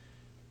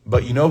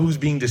 But you know who's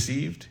being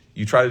deceived?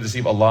 You try to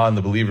deceive Allah and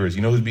the believers.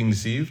 You know who's being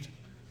deceived?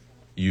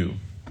 You.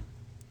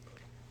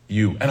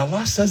 You. And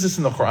Allah says this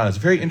in the Quran. It's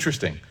very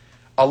interesting.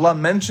 Allah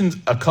mentions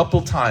a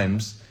couple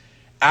times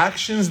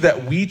actions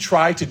that we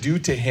try to do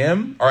to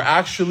Him are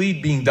actually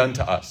being done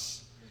to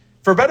us.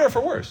 For better or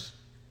for worse.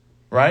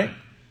 Right?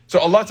 So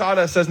Allah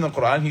Ta'ala says in the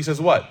Quran, He says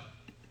what?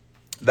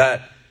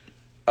 That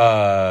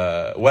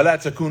وَلَا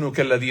تَكُونُوا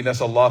كَالَّذِينَ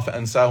نَسَى اللَّهَ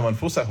فَأَنْسَاهُمْ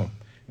أَنفُسَهُم.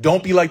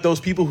 Don't be like those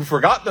people who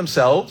forgot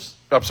themselves.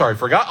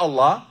 Forgot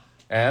Allah.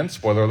 And,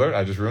 spoiler alert,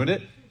 I just ruined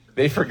it.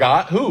 They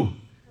forgot who?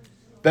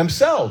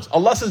 Themselves.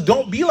 Allah says,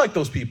 don't be like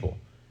those people.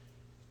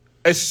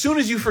 As soon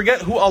as you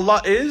forget who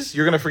Allah is,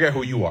 you're going to forget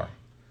who you are.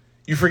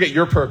 You forget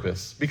your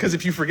purpose. Because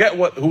if you forget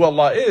who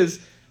Allah is,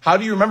 how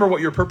do you remember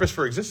what your purpose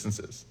for existence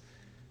is?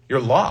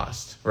 You're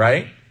lost,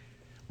 right?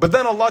 But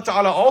then Allah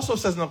Ta'ala also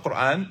says in the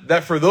Quran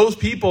that for those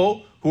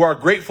people who are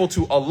grateful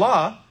to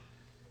Allah,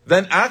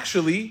 then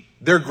actually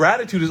their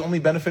gratitude is only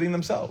benefiting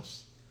themselves.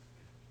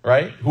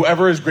 Right?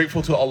 Whoever is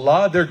grateful to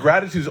Allah, their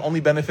gratitude is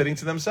only benefiting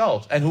to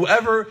themselves. And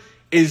whoever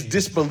is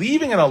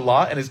disbelieving in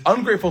Allah and is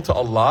ungrateful to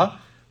Allah,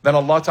 then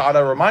Allah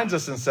Ta'ala reminds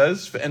us and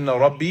says, فَإِنَّ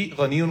رَبِّي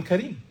غَنِيٌّ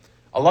كَرِيمٌ.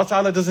 Allah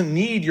Ta'ala doesn't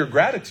need your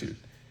gratitude.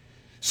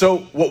 So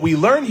what we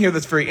learn here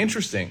that's very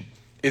interesting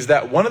is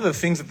that one of the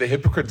things that the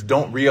hypocrites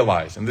don't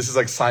realize, and this is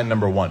like sign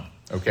number 1,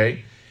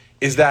 okay,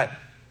 is that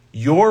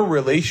your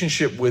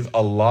relationship with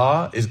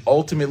Allah is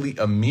ultimately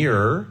a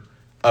mirror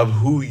of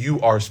who you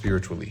are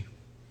spiritually.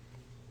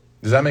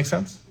 Does that make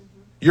sense?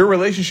 Your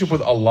relationship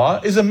with Allah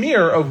is a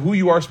mirror of who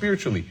you are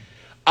spiritually.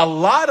 A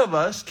lot of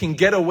us can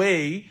get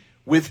away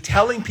with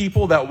telling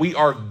people that we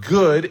are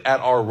good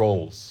at our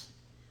roles.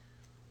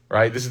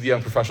 Right? This is the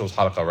Young Professionals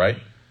Halaqah, right?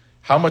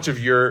 How much of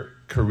your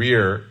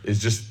career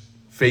is just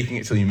faking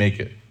it till you make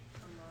it?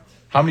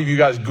 How many of you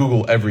guys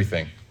Google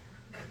everything?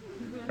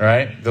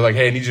 Right? They're like,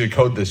 hey, I need you to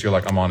code this. You're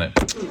like, I'm on it.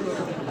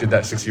 Did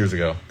that 6 years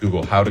ago.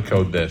 Google how to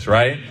code this,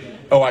 right?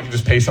 Oh, I can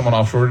just pay someone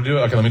offshore to do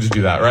it? Okay, let me just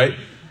do that, right?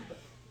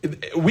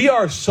 We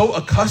are so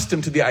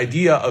accustomed to the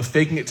idea of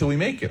faking it till we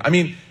make it. I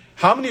mean,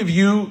 how many of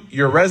you,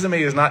 your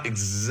resume is not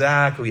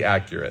exactly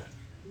accurate?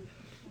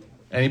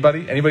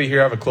 Anybody? Anybody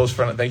here have a close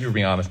friend? Thank you for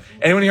being honest.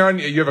 Anyone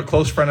here, you have a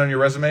close friend on your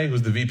resume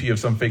who's the VP of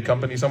some fake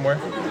company somewhere?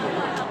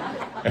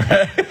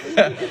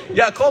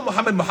 Yeah, call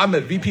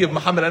Muhammad, VP of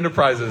Muhammad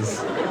Enterprises.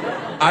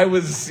 I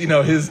was,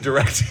 his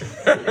director.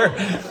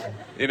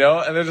 And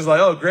they're just like,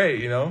 oh,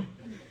 great,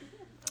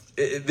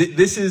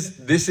 This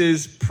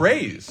is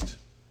praised.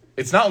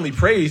 It's not only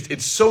praised,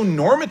 it's so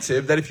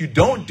normative that if you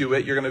don't do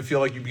it, you're going to feel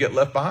like you get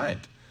left behind,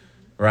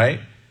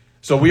 right?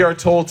 So we are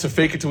told to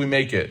fake it till we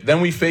make it. Then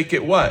we fake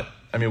it what?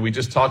 I mean, we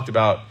just talked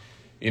about,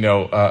 we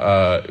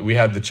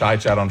had the Chai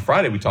Chat on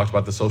Friday. We talked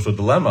about the social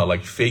dilemma,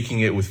 like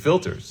faking it with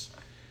filters,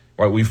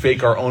 right? We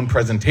fake our own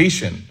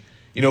presentation.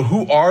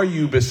 Who are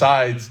you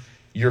besides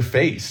your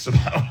face?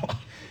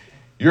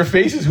 Your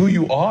face is who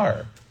you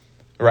are,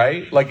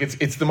 right? Like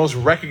it's the most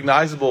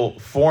recognizable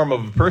form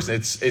of a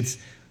person.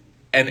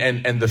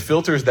 And the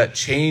filters that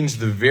change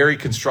the very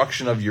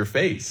construction of your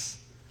face,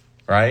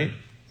 right?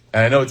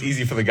 And I know it's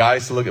easy for the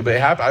guys to look at,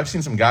 but I've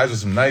seen some guys with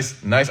some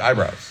nice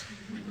eyebrows,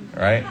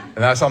 right?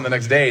 And I saw them the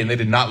next day, and they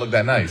did not look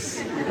that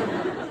nice.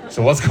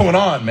 So what's going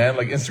on, man?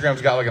 Like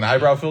Instagram's got like an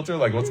eyebrow filter,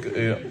 like what's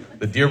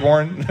the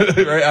Dearborn,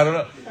 right? I don't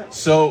know.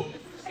 So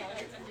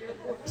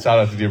shout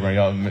out to Dearborn,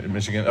 y'all in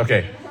Michigan.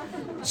 Okay,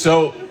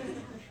 so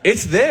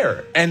it's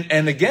there,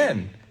 and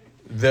again.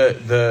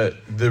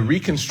 The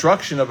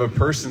reconstruction of a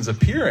person's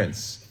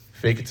appearance,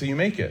 fake it till you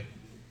make it.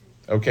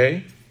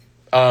 Okay?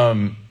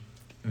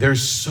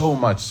 There's so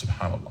much,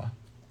 subhanAllah.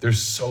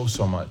 There's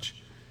so much.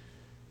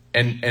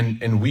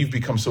 And we've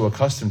become so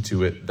accustomed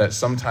to it that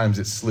sometimes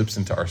it slips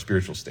into our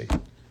spiritual state.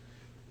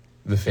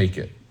 The fake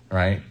it,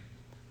 right?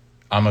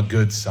 I'm a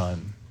good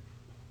son.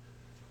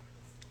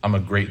 I'm a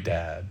great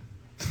dad.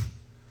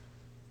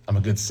 I'm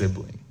a good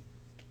sibling.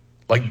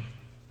 Like,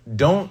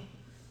 don't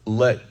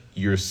let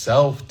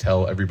yourself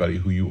tell everybody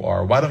who you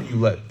are. Why don't you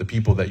let the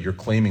people that you're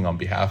claiming on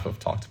behalf of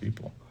talk to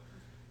people?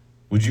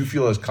 Would you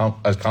feel as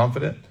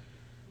confident?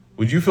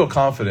 Would you feel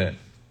confident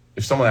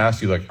if someone asked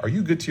you, like, are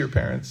you good to your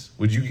parents?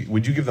 Would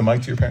you give the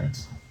mic to your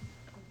parents?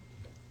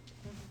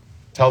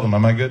 Tell them,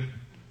 am I good?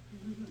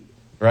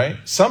 Right?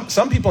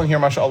 Some people in here,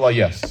 mashallah,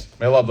 yes.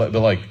 May Allah, but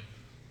like,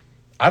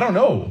 I don't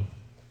know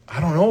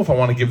if I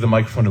want to give the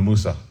microphone to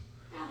Musa.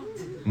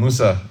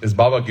 Musa, is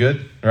Baba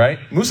good? Right?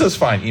 Musa's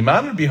fine.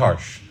 Iman would be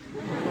harsh.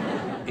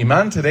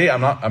 Iman today,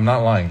 I'm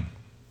not lying.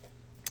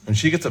 When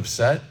she gets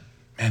upset,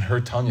 man,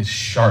 her tongue is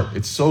sharp.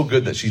 It's so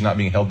good that she's not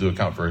being held to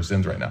account for her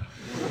sins right now.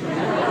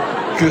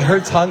 Because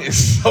her tongue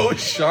is so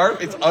sharp,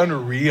 it's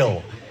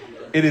unreal.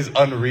 It is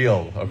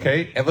unreal,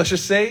 okay? And let's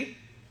just say,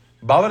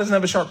 Baba doesn't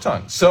have a sharp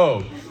tongue.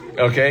 So,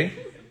 okay,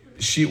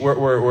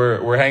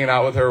 we're hanging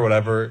out with her or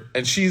whatever,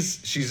 and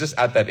she's just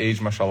at that age,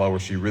 mashallah, where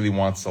she really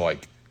wants to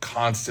like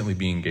constantly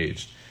be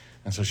engaged.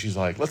 And so she's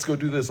like, let's go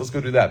do this, let's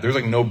go do that. There's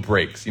like no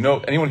breaks. You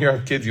know, anyone here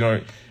have kids, you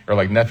know, or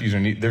like nephews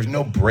or there's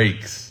no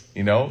breaks,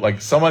 you know?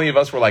 Like so many of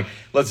us were like,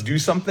 let's do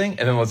something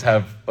and then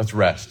let's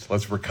rest,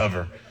 let's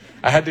recover.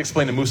 I had to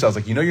explain to Musa, I was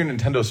like, you know your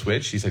Nintendo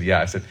Switch? He said, yeah.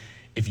 I said,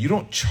 if you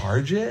don't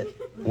charge it,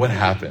 what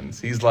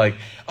happens? He's like,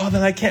 oh,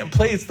 then I can't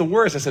play, it's the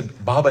worst. I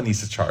said, Baba needs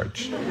to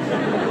charge.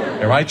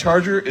 And my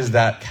charger is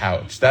that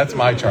couch. That's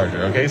my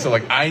charger, okay? So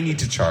like, I need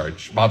to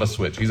charge Baba's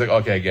Switch. He's like,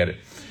 okay, I get it.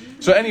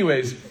 So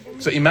anyways,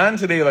 so Iman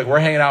today, like we're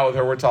hanging out with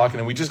her, we're talking,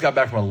 and we just got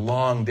back from a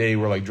long day.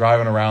 We're like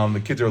driving around.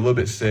 The kids are a little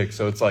bit sick.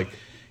 So it's like,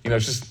 you know,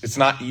 it's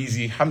not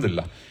easy,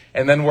 alhamdulillah.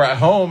 And then we're at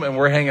home and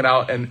we're hanging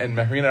out and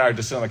Mehreen and I are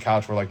just sitting on the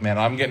couch. We're like, man,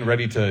 I'm getting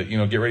ready to, you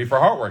know, get ready for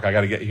hard work. I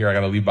got to get here. I got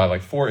to leave by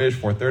like 4-ish,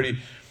 4:30.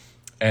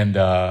 And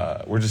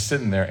we're just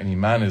sitting there and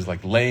Iman is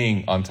like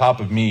laying on top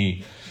of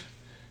me.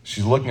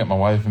 She's looking at my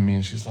wife and me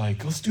and she's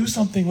like, let's do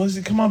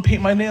something. Come on,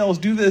 paint my nails,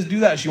 do this,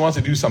 do that. She wants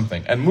to do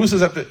something. And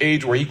Musa's at the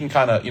age where he can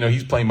kind of, you know,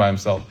 he's playing by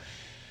himself.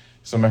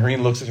 So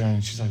Mehreen looks at her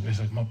and she's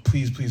like, Mom,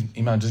 please,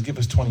 Iman, just give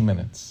us 20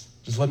 minutes.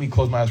 Just let me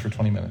close my eyes for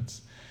 20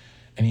 minutes.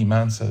 And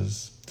Iman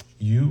says,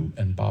 you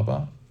and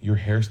Baba, your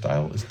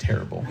hairstyle is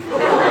terrible.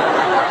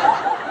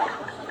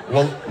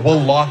 Well,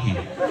 wallahi.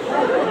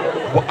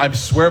 Well, I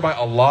swear by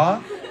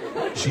Allah,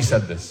 she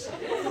said this.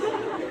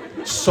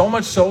 So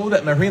much so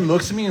that Mehreen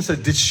looks at me and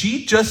said, did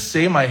she just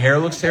say my hair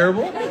looks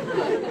terrible?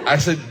 I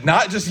said,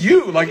 not just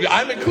you, like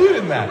I'm included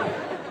in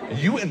that.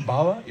 You and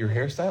Baba, your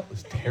hairstyle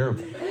is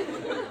terrible.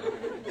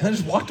 And I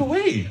just walked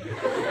away.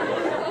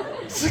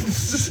 It's like,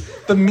 this is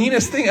the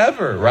meanest thing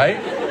ever, right?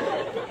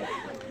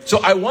 So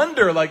I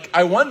wonder,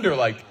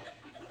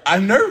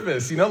 I'm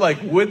nervous, you know, like,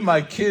 would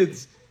my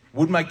kids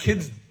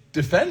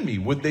defend me?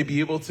 Would they be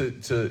able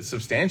to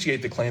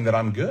substantiate the claim that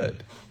I'm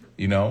good,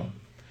 you know?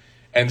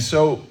 And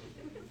so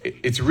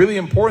it's really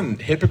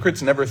important.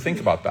 Hypocrites never think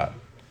about that.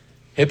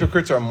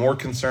 Hypocrites are more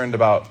concerned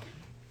about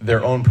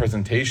their own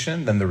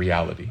presentation than the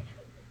reality.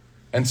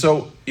 And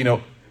so, you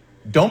know,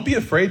 don't be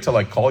afraid to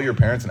like call your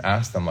parents and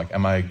ask them, like,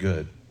 am I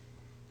good?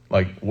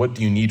 Like, what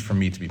do you need from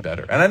me to be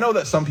better? And I know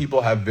that some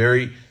people have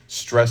very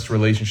stressed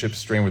relationships,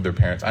 strained with their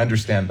parents. I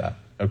understand that,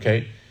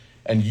 okay?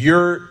 And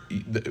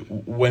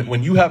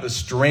when you have a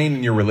strain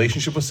in your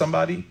relationship with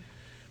somebody,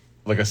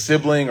 like a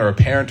sibling or a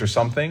parent or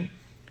something,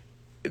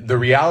 the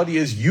reality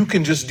is you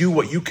can just do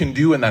what you can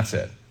do and that's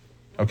it.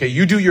 Okay,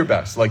 you do your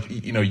best. Like,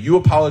 you know, you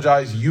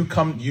apologize, you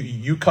come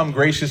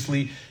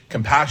graciously,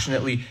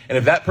 compassionately, and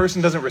if that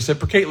person doesn't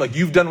reciprocate, like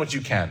you've done what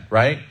you can,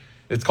 right?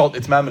 It's called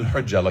itmam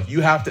al-hujjah. Like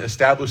you have to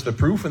establish the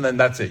proof and then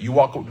that's it. You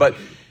walk, but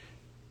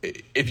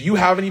if you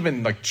haven't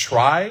even like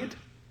tried,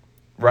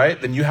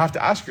 right, then you have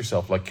to ask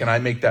yourself, like, can I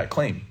make that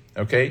claim?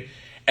 Okay?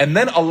 And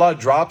then Allah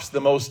drops the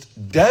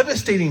most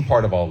devastating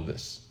part of all of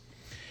this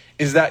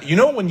is that, you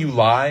know, when you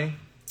lie,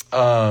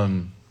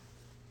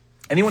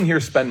 anyone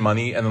here spend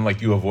money and then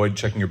like you avoid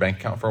checking your bank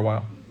account for a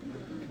while?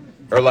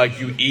 Or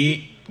like you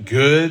eat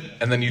good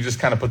and then you just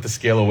kind of put the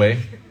scale away?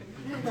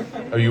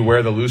 Or you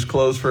wear the loose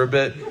clothes for a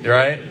bit,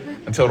 right?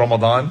 Until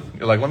Ramadan.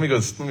 You're like, let me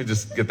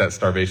just get that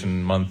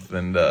starvation month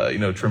and, you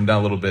know, trim down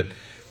a little bit.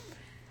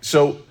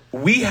 So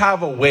we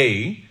have a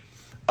way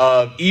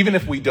of, even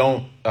if we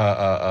don't,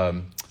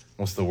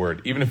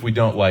 even if we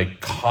don't like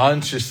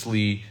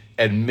consciously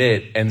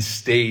admit and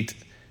state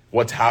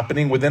what's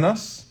happening within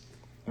us,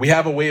 we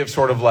have a way of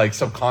sort of like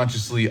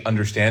subconsciously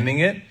understanding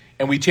it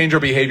and we change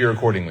our behavior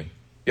accordingly.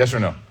 Yes or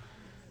no?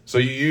 So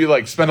you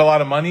like spend a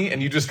lot of money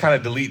and you just kind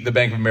of delete the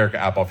Bank of America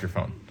app off your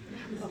phone.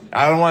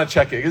 I don't want to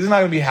check it because it's not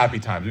going to be happy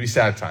times. It'll be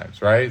sad times,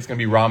 right? It's going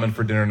to be ramen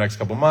for dinner next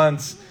couple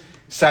months.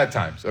 Sad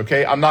times,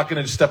 okay? I'm not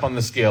going to step on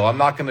the scale. I'm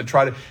not going to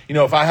try to, you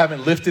know, if I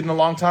haven't lifted in a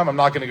long time, I'm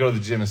not going to go to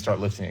the gym and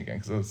start lifting again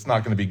because it's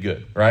not going to be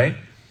good, right?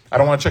 I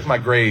don't want to check my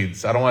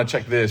grades. I don't want to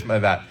check this,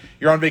 that.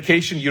 You're on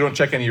vacation, you don't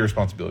check any of your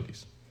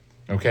responsibilities,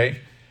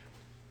 okay?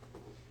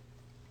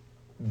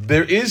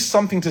 There is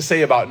something to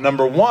say about,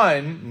 number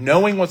one,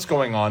 knowing what's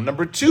going on.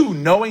 Number two,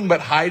 knowing but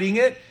hiding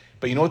it.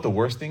 But you know what the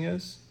worst thing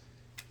is?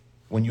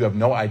 When you have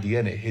no idea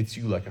and it hits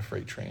you like a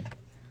freight train.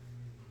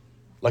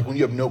 Like when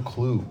you have no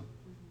clue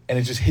and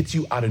it just hits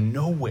you out of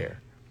nowhere.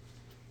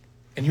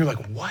 And you're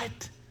like,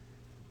 what?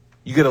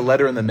 You get a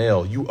letter in the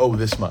mail, you owe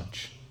this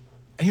much.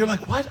 And you're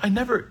like, what?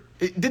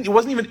 It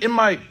wasn't even in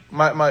my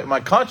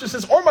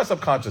consciousness or my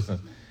subconsciousness.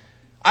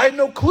 I had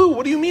no clue.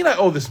 What do you mean I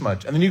owe this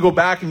much? And then you go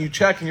back and you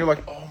check and you're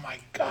like, oh my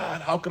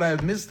God, how could I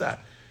have missed that?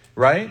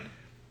 Right?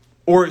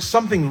 Or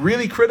something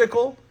really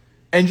critical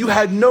and you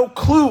had no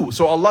clue.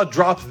 So Allah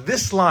drops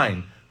this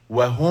line,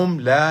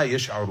 وَهُمْ لَا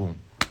يَشْعُرُونَ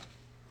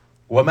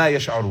وَمَا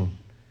يَشْعُرُونَ.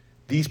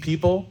 These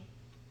people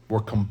were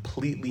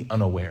completely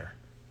unaware.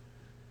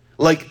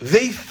 Like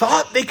they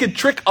thought they could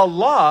trick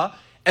Allah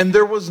and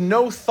there was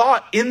no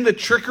thought in the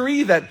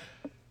trickery that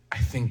I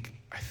think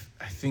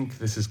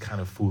this is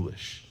kind of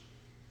foolish.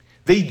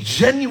 They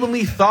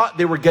genuinely thought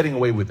they were getting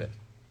away with it.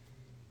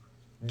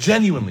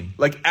 Genuinely.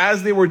 Like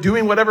as they were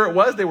doing whatever it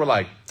was, they were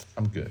like,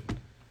 I'm good.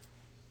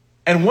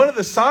 And one of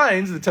the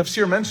signs, the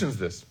tafsir mentions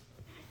this.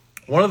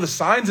 One of the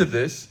signs of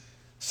this,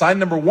 sign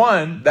number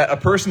one, that a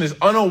person is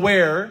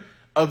unaware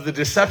of the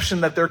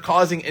deception that they're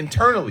causing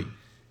internally.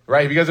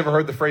 Right? Have you guys ever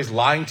heard the phrase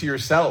lying to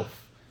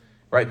yourself?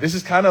 Right? This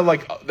is kind of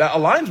like, that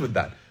aligns with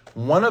that.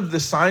 One of the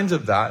signs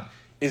of that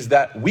is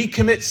that we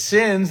commit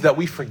sins that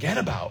we forget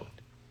about.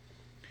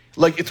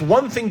 Like it's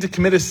one thing to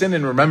commit a sin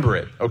and remember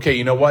it. Okay,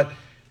 you know what?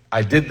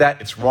 I did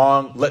that, it's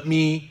wrong. Let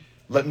me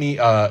make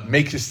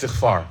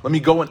istighfar. Let me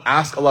go and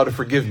ask Allah to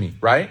forgive me,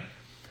 right?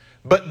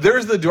 But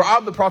there's the dua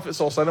of the Prophet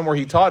ﷺ where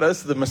he taught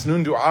us, the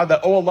Masnoon dua,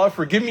 that, oh Allah,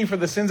 forgive me for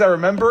the sins I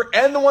remember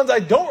and the ones I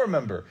don't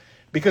remember.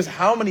 Because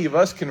how many of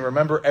us can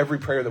remember every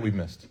prayer that we've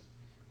missed?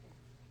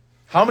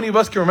 How many of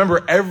us can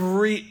remember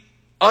every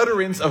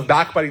utterance of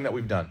backbiting that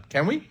we've done?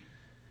 Can we?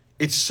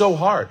 It's so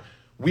hard.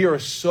 We are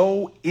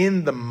so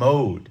in the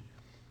mode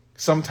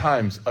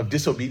sometimes of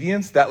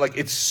disobedience that like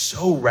it's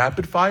so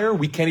rapid fire,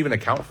 we can't even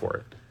account for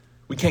it.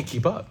 We can't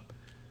keep up.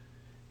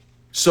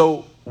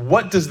 So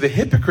what does the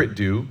hypocrite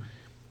do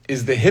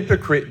is the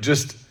hypocrite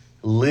just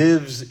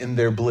lives in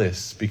their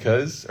bliss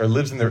or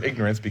lives in their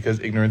ignorance because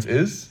ignorance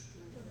is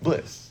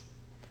bliss.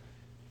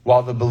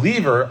 While the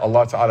believer,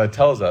 Allah Ta'ala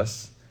tells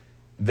us,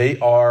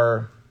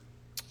 they're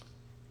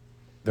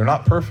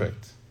not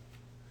perfect,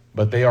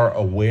 but they are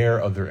aware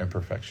of their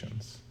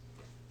imperfections.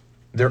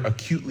 They're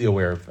acutely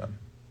aware of them.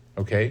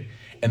 Okay?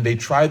 And they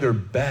try their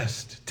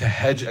best to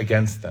hedge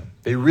against them.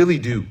 They really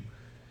do.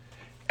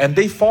 And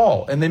they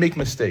fall and they make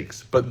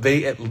mistakes, but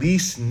they at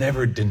least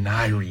never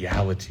deny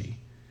reality.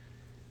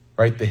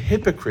 Right? The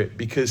hypocrite,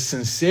 because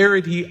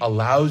sincerity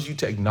allows you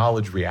to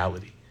acknowledge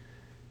reality.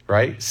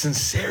 Right?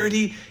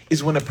 Sincerity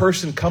is when a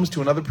person comes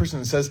to another person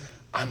and says,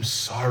 I'm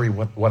sorry,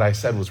 what I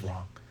said was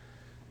wrong.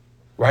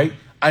 Right?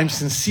 I'm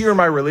sincere in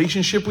my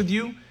relationship with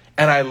you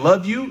and I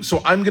love you,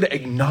 so I'm going to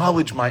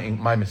acknowledge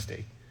my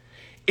mistake.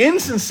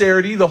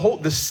 Insincerity, the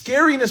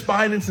scariness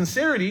behind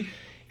insincerity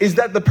is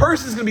that the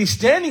person's going to be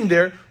standing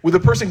there with a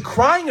person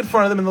crying in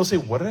front of them and they'll say,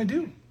 what did I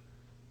do?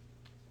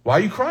 Why are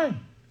you crying?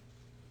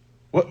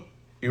 What?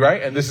 You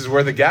right? And this is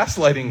where the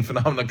gaslighting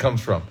phenomenon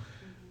comes from.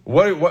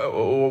 Why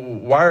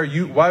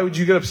would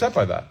you get upset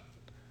by that?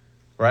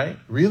 Right?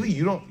 Really?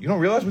 You don't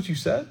realize what you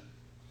said?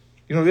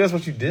 You don't realize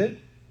what you did?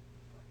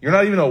 You're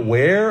not even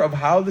aware of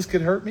how this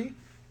could hurt me?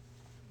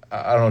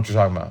 I don't know what you're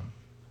talking about.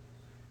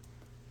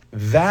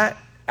 That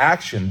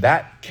action,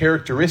 that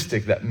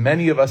characteristic that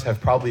many of us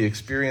have probably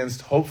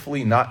experienced,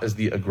 hopefully not as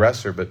the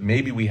aggressor, but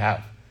maybe we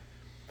have.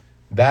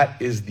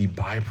 That is the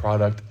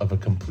byproduct of a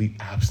complete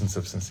absence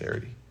of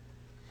sincerity.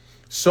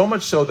 So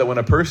much so that when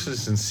a person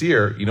is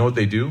sincere, you know what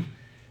they do?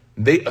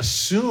 They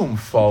assume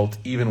fault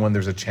even when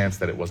there's a chance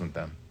that it wasn't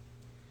them.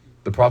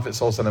 The Prophet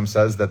ﷺ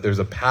says that there's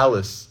a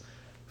palace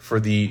for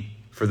the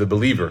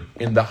believer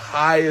in the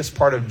highest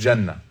part of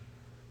Jannah.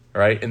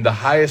 Right? In the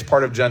highest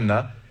part of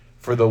Jannah,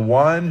 for the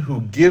one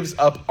who gives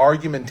up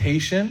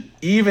argumentation,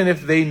 even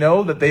if they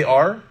know that they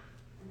are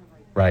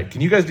right.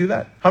 Can you guys do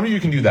that? How many of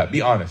you can do that?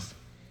 Be honest.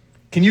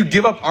 Can you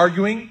give up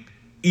arguing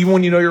even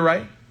when you know you're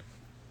right?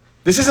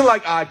 This isn't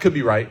like, I could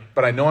be right,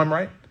 but I know I'm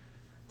right.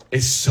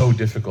 It's so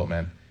difficult,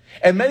 man.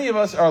 And many of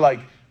us are like,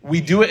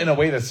 we do it in a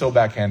way that's so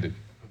backhanded.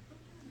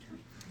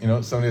 You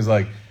know, somebody's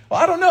like, well,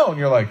 I don't know. And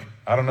you're like,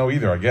 I don't know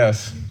either, I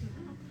guess.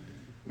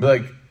 Be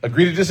like,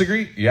 agree to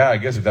disagree? Yeah, I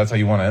guess if that's how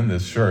you want to end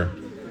this, sure.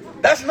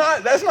 That's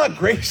not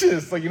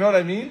gracious. Like, you know what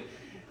I mean?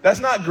 That's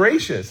not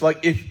gracious. Like,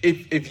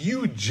 if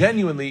you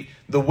genuinely,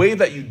 the way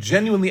that you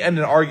genuinely end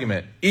an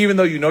argument, even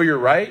though you know you're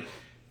right,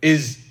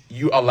 is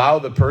you allow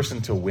the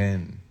person to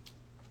win.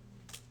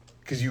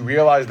 Because you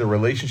realize the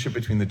relationship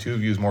between the two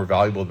of you is more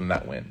valuable than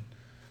that win.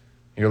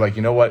 You're like,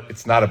 you know what?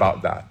 It's not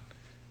about that.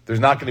 There's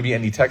not going to be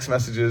any text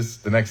messages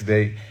the next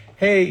day.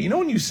 Hey, you know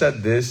when you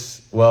said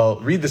this? Well,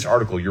 read this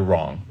article. You're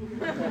wrong.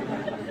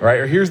 Right?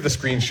 Or here's the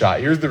screenshot.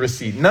 Here's the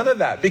receipt. None of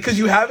that. Because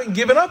you haven't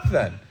given up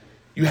then.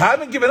 You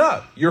haven't given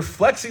up. You're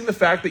flexing the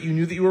fact that you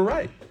knew that you were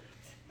right.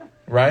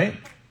 Right?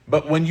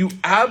 But when you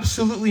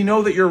absolutely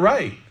know that you're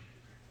right,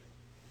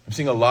 I'm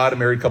seeing a lot of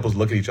married couples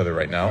look at each other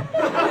right now.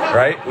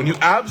 Right? When you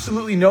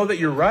absolutely know that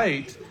you're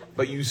right,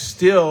 but you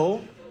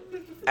still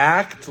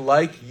act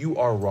like you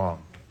are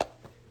wrong.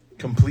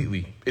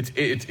 Completely.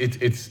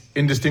 It's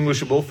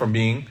indistinguishable from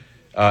being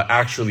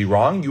actually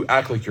wrong. You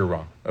act like you're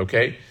wrong.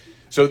 Okay?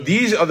 So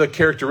these are the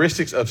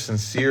characteristics of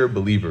sincere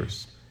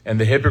believers. And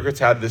the hypocrites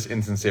have this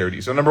insincerity.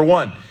 So number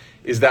one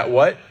is that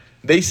what?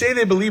 They say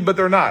they believe, but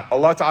they're not.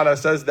 Allah Ta'ala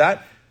says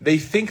that. They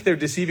think they're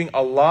deceiving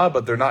Allah,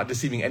 but they're not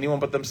deceiving anyone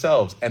but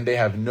themselves. And they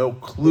have no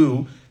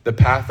clue the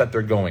path that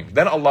they're going.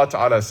 Then Allah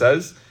Ta'ala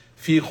says,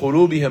 فِي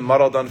قُلُوبِهِمْ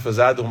مَرَضًا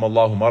فَزَادُهُمْ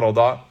اللَّهُ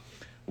مَرَضًا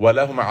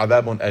وَلَهُمْ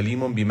عَذَابٌ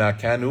أَلِيمٌ بِمَا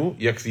كَانُوا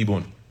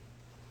يَكْذِبُونَ.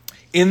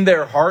 In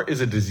their heart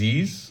is a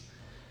disease.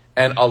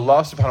 And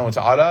Allah subhanahu wa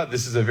ta'ala,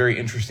 this is a very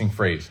interesting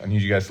phrase. I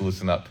need you guys to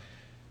listen up.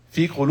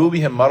 فِي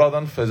قُلُوبِهِمْ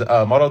مَرَضٌ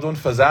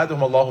فَزَادُهُمْ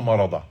اللَّهُ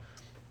مَرَضًا.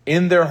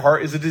 In their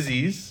heart is a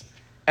disease,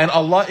 And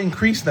Allah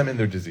increased them in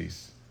their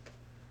disease.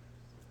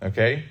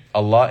 Okay?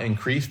 Allah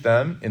increased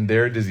them in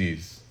their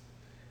disease.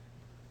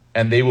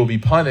 And they will be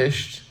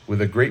punished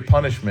with a great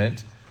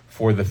punishment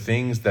for the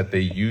things that they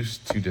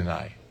used to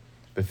deny.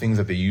 The things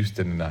that they used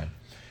to deny.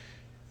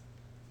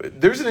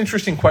 There's an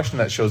interesting question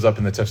that shows up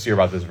in the tafsir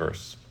about this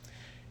verse.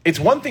 It's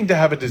one thing to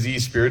have a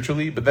disease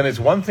spiritually, but then it's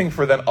one thing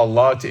for then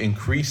Allah to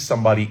increase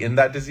somebody in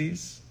that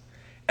disease,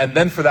 and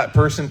then for that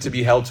person to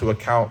be held to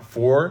account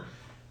for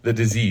the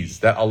disease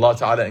that Allah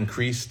Ta'ala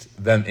increased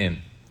them in.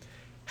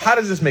 How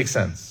does this make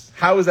sense?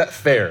 How is that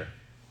fair?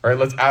 All right,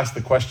 let's ask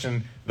the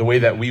question the way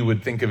that we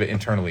would think of it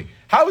internally.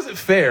 How is it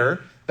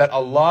fair that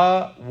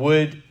Allah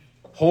would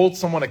hold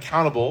someone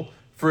accountable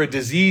for a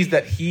disease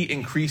that He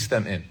increased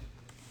them in?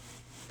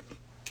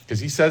 Because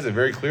He says it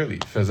very clearly.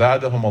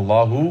 فَزَادَهُمْ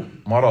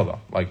اللَّهُ مَرَضًا.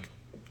 Like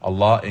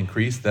Allah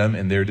increased them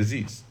in their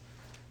disease.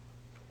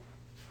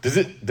 Does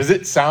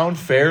it sound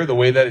fair the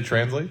way that it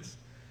translates?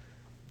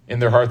 In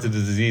their hearts of the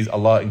disease,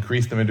 Allah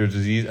increased them in their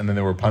disease and then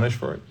they were punished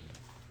for it.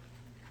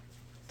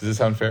 Does it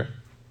sound fair?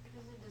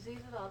 Because the disease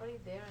was already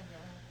there in their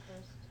heart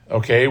first.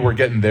 Okay, we're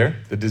getting there.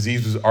 The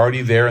disease was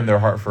already there in their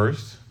heart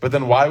first. But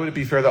then why would it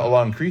be fair that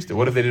Allah increased it?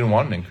 What if they didn't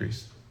want an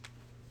increase?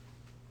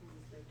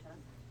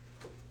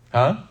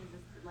 Huh?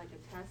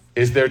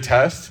 Is there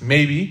test?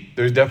 Maybe.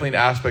 There's definitely an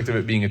aspect of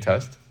it being a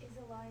test. Is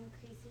Allah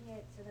increasing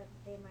it so that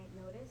they might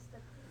notice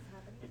that it's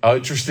happening?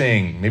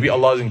 Interesting. Maybe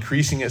Allah is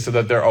increasing it so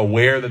that they're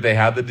aware that they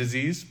have the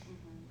disease.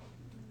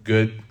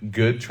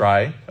 Good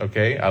try.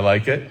 Okay, I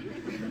like it.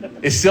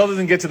 It still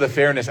doesn't get to the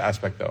fairness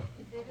aspect though.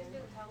 Did it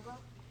with Tawbah?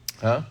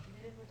 Huh?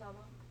 Did it with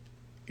Tawbah?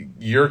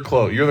 You're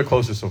close. You're the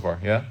closest so far.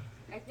 Yeah.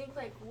 I think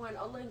like when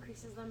Allah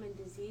increases them in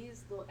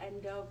disease, they'll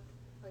end up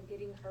like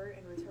getting hurt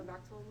and return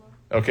back to Allah.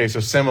 Okay,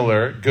 so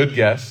similar. Good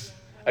guess.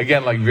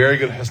 Again, like very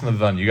good husn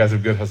al-dhan. You guys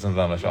have good husn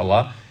al-dhan,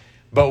 mashallah.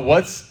 But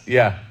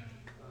yeah.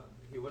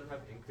 He wouldn't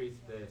have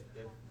increased it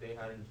if they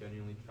hadn't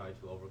genuinely tried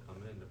to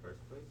overcome it in the first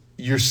place.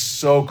 You're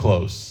so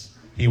close.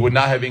 He would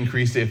not have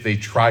increased it if they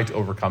tried to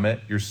overcome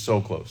it. You're so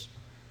close.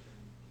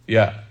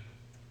 Yeah.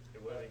 They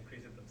would have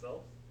increased it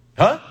themselves?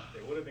 Huh?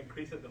 They would have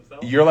increased it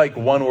themselves? You're like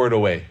one word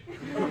away.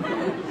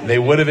 They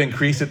would have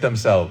increased it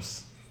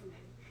themselves.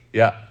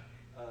 Yeah.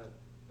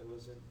 It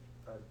wasn't,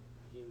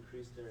 he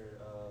increased it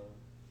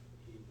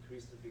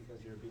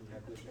because you're being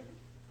negligent.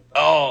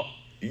 Oh,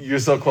 you're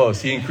so close.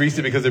 He increased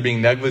it because they're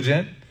being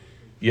negligent.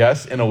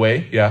 Yes, in a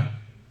way. Yeah.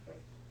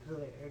 Because of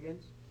their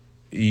arrogance?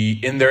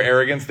 In their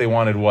arrogance, they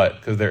wanted what?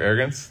 Because their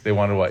arrogance, they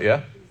wanted what?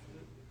 Yeah.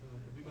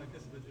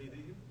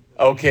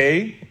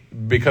 Okay,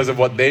 because of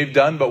what they've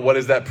done, but what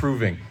is that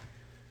proving?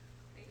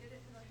 They did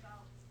it to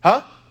themselves.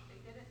 Huh? They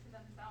did it to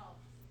themselves.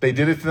 They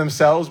did it to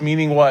themselves,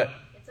 meaning what?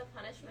 It's a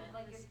punishment.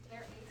 Like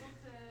they're able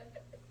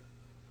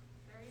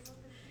to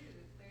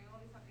choose. They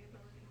always have the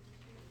ability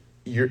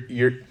to choose.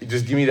 You're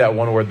just give me that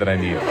one word that I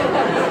need.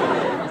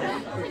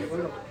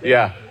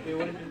 Yeah. They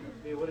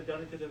would have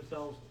done it to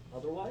themselves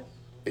otherwise?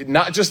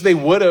 Not just they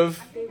would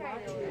have.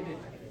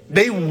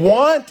 They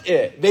want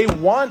it. They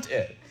want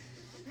it.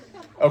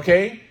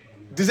 Okay?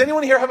 Does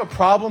anyone here have a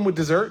problem with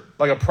dessert?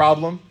 Like a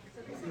problem?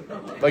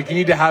 Like you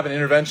need to have an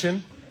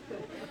intervention?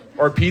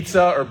 Or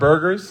pizza or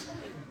burgers?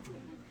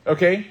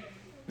 Okay?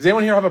 Does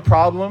anyone here have a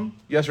problem?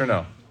 Yes or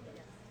no?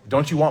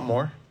 Don't you want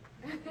more?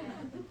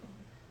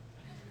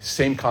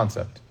 Same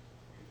concept.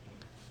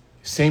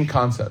 Same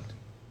concept.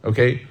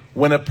 Okay?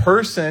 When a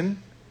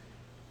person,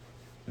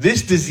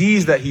 this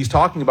disease that he's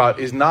talking about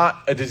is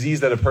not a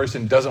disease that a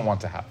person doesn't want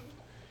to have.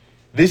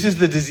 This is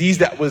the disease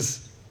that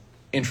was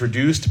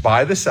introduced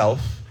by the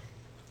self,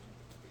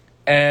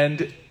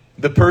 and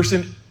the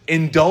person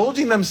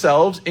indulging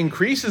themselves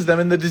increases them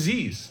in the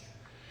disease.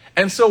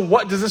 And so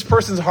what does this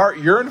person's heart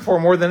yearn for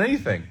more than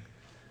anything?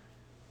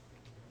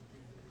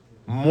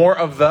 More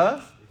of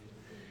the,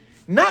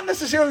 not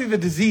necessarily the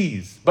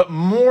disease, but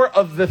more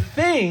of the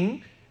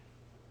thing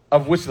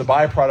of which the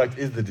byproduct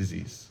is the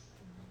disease.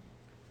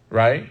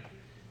 Right?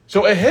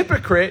 So a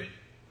hypocrite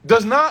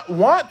does not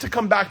want to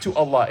come back to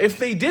Allah. If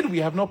they did, we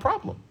have no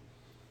problem.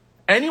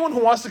 Anyone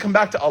who wants to come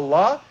back to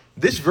Allah,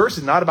 this verse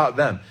is not about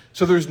them.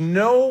 So there's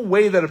no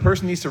way that a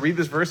person needs to read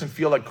this verse and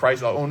feel like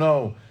Christ, oh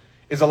no,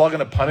 is Allah going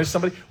to punish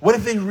somebody? What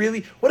if they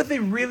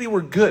really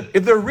were good?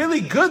 If they're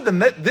really good, then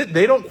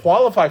they don't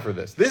qualify for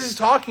this. This is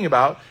talking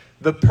about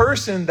the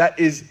person that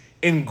is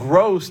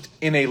engrossed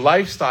in a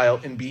lifestyle,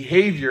 in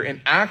behavior,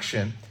 in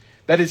action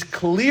that is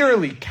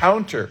clearly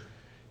counter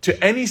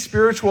to any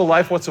spiritual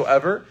life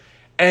whatsoever.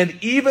 And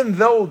even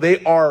though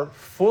they are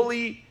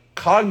fully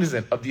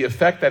cognizant of the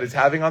effect that it's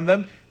having on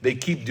them, they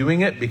keep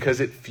doing it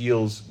because it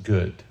feels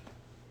good.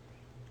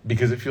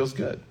 Because it feels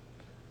good.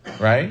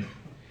 Right?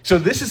 So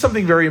this is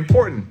something very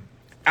important.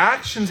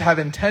 Actions have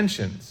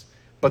intentions,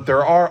 but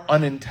there are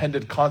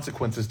unintended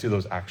consequences to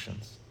those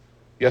actions.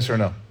 Yes or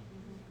no?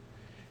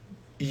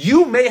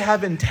 You may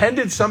have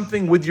intended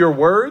something with your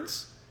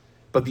words,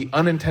 but the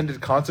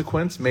unintended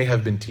consequence may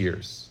have been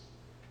tears.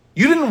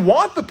 You didn't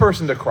want the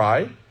person to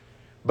cry,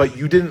 but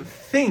you didn't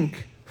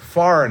think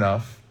far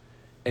enough,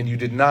 and you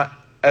did not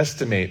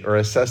estimate or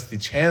assess the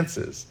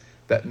chances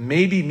that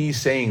maybe me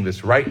saying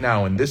this right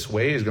now in this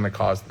way is going to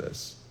cause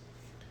this.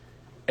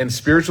 And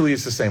spiritually,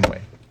 it's the same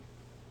way,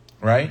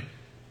 right?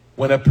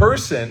 When a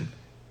person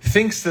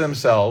thinks to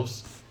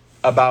themselves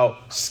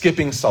about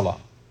skipping salah,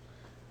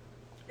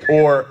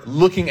 or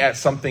looking at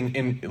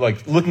something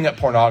looking at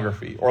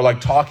pornography, or like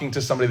talking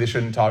to somebody they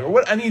shouldn't talk,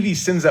 or any of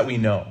these sins that we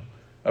know,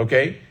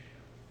 okay?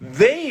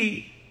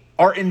 They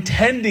are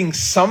intending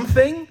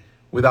something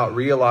without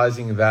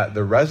realizing that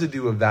the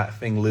residue of that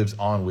thing lives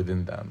on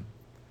within them.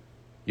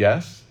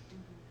 Yes?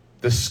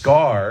 The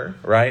scar,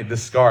 right? The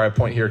scar, I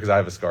point here because I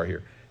have a scar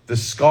here. The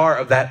scar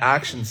of that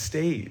action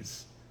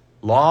stays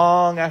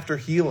long after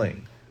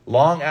healing,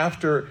 long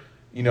after,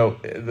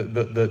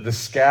 the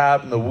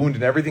scab and the wound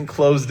and everything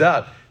closed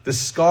up. The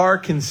scar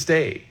can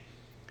stay.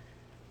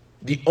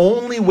 The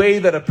only way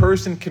that a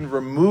person can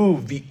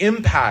remove the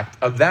impact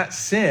of that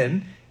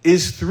sin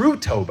is through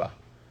tawbah.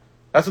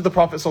 That's what the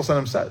Prophet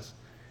ﷺ says.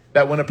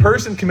 That when a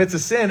person commits a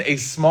sin, a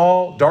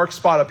small dark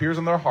spot appears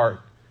on their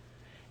heart,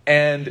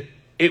 and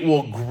it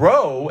will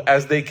grow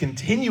as they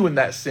continue in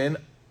that sin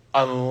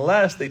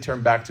unless they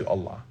turn back to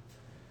Allah.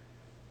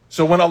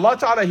 So when Allah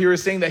Ta'ala here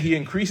is saying that He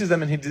increases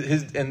them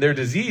in their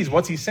disease,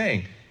 what's He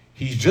saying?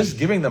 He's just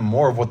giving them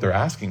more of what they're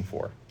asking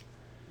for.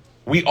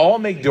 We all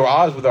make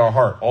du'as with our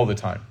heart all the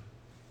time,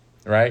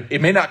 right?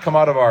 It may not come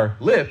out of our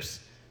lips,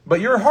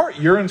 but your heart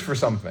yearns for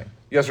something.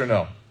 Yes or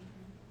no?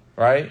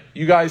 Right?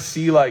 You guys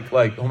see like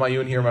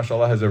Humayun here,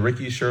 mashallah, has a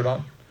Ricky's shirt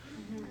on.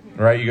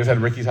 Right? You guys had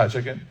Ricky's hot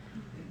chicken?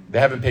 They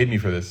haven't paid me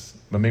for this,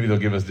 but maybe they'll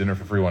give us dinner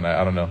for free one night.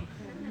 I don't know.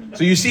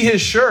 So you see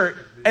his shirt,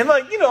 and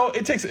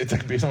it takes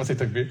someone say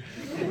takbir.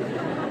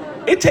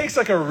 It takes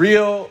like a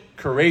real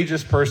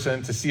courageous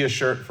person to see a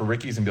shirt for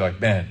Ricky's and be like,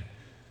 man,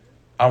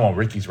 I want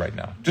Ricky's right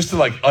now. Just to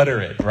like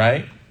utter it,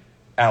 right?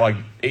 At like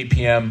 8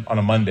 p.m. on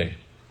a Monday.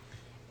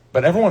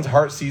 But everyone's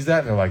heart sees that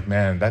and they're like,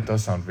 man, that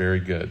does sound very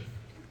good.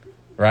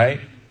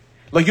 Right?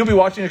 Like you'll be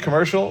watching a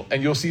commercial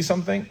and you'll see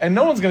something and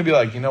no one's going to be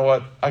like, you know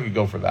what? I could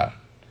go for that.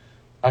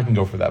 I can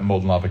go for that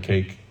molten lava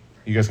cake.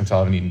 You guys can tell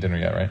I haven't eaten dinner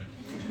yet, right?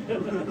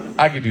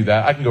 I could do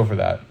that. I can go for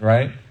that,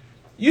 right?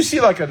 You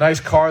see like a nice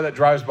car that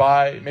drives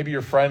by. Maybe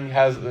your friend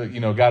has,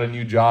 got a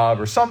new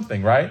job or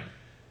something, right?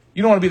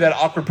 You don't want to be that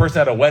awkward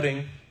person at a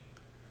wedding.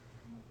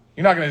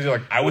 You're not going to do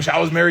like, I wish I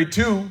was married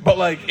too. But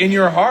like in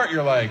your heart,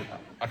 you're like,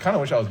 I kind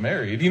of wish I was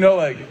married. You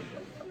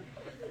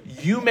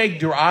make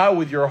dua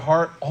with your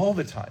heart all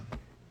the time,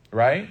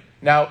 right?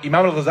 Now,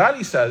 Imam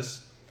al-Ghazali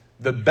says,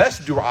 the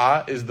best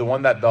dua is the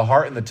one that the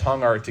heart and the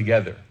tongue are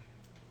together.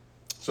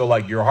 So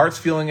like your heart's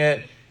feeling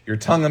it, your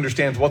tongue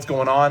understands what's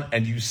going on,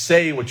 and you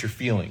say what you're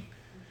feeling.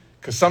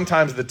 Because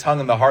sometimes the tongue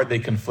and the heart, they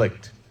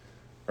conflict,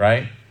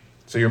 right?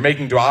 So you're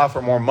making dua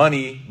for more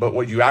money, but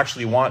what you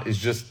actually want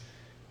is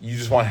you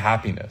just want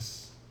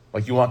happiness.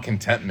 Like you want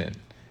contentment.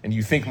 And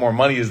you think more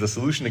money is the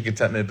solution to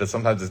contentment, but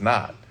sometimes it's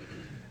not.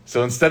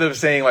 So instead of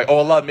saying like, oh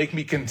Allah, make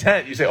me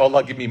content, you say, oh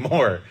Allah, give me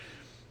more.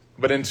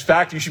 But in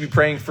fact, you should be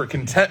praying for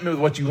contentment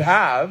with what you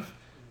have,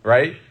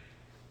 right?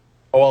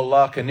 Oh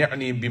Allah,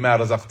 kani'ni bima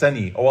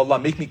razaqtani. Oh Allah,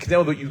 make me content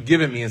with what you've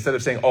given me, instead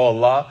of saying, oh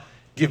Allah,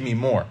 give me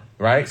more,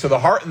 right? So the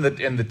heart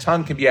and the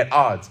tongue can be at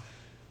odds,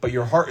 but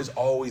your heart is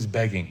always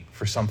begging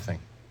for something,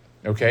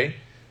 okay?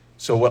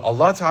 So what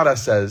Allah Ta'ala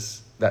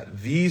says,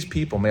 that these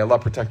people, may Allah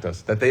protect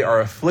us, that they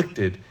are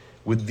afflicted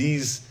with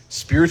these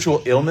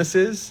spiritual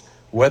illnesses,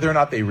 whether or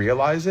not they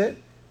realize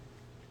it,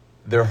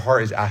 their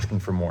heart is asking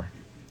for more.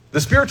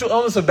 The spiritual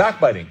illness of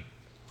backbiting.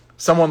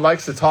 Someone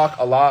likes to talk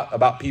a lot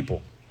about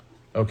people,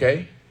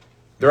 okay?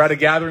 They're at a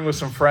gathering with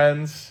some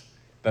friends.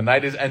 The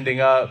night is ending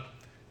up.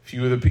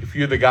 Few of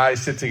the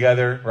guys sit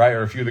together, right?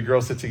 Or a few of the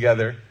girls sit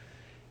together.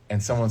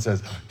 And someone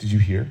says, did you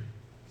hear?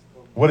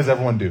 What does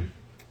everyone do?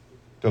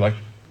 They're like,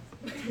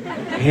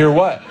 hear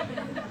what?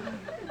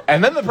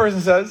 And then the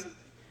person says,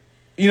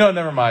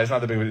 never mind, it's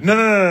not the big of a deal.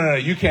 No,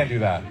 you can't do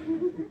that.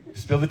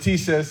 Spill the tea,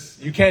 sis.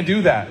 You can't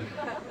do that,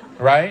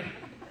 right?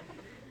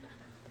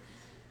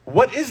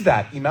 What is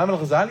that? Imam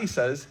al-Ghazali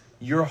says,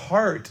 your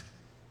heart,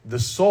 the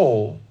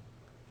soul,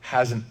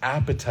 has an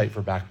appetite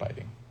for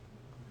backbiting.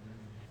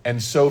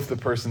 And so if the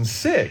person's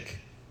sick,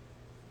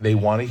 they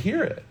want to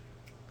hear it.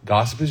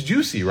 Gossip is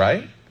juicy,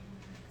 right?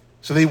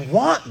 So they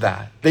want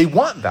that. They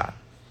want that.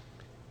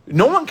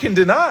 No one can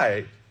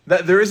deny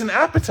that there is an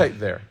appetite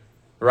there,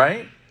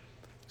 right?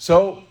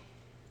 So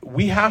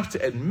we have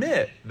to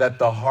admit that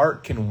the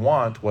heart can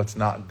want what's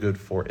not good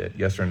for it.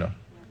 Yes or no?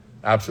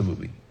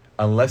 Absolutely.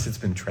 Unless it's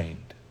been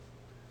trained.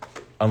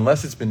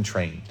 Unless it's been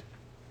trained.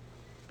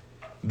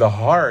 The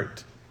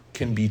heart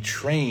can be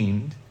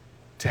trained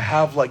to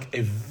have like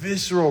a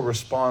visceral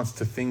response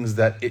to things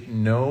that it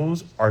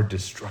knows are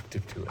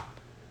destructive to it.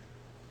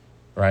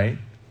 Right?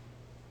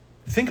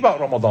 Think about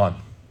Ramadan.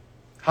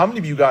 How many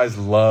of you guys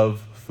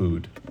love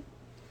food?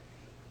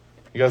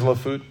 You guys love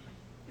food?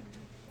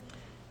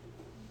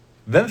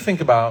 Then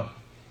think about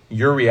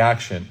your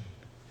reaction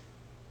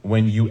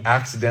when you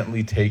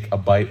accidentally take a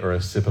bite or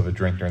a sip of a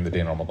drink during the day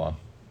in Ramadan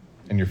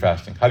and you're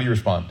fasting. How do you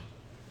respond?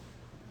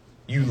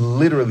 You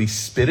literally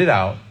spit it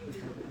out.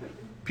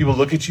 People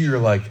look at you, you're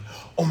like,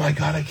 oh my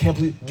God, I can't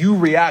believe, you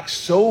react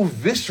so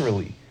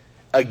viscerally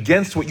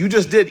against what you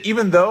just did,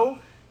 even though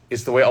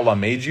it's the way Allah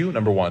made you,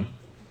 number one.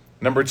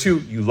 Number two,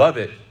 you love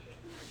it.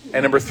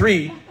 And number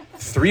three,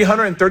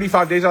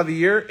 335 days out of the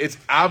year, it's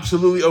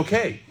absolutely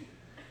okay.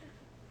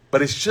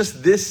 But it's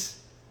just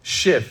this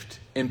shift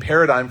in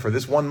paradigm for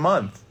this 1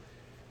 month.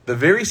 The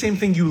very same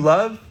thing you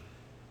love,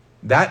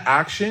 that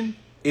action,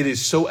 it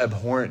is so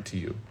abhorrent to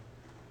you,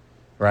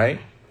 right?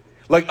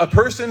 Like a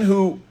person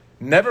who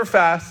never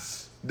fasts,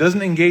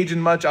 doesn't engage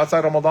in much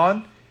outside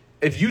Ramadan,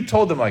 if you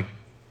told them like,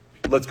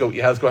 let's go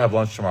have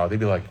lunch tomorrow, they'd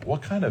be like,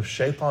 what kind of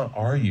shaitan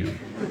are you?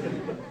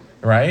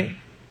 Right?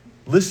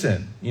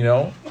 Listen,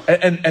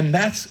 and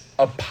that's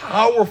a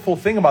powerful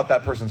thing about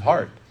that person's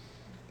heart,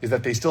 is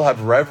that they still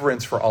have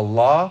reverence for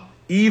Allah,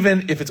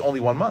 even if it's only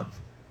 1 month.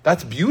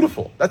 That's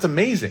beautiful. That's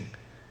amazing.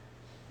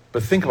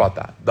 But think about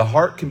that. The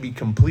heart can be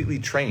completely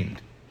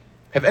trained.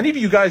 Have any of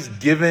you guys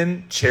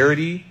given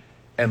charity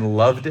and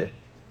loved it?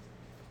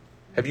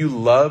 Have you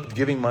loved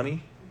giving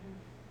money?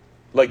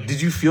 Like,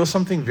 did you feel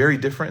something very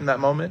different in that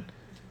moment?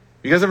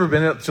 You guys ever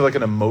been to like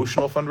an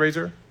emotional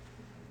fundraiser?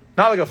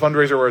 Not like a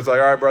fundraiser where it's like,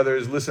 all right,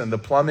 brothers, listen, the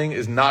plumbing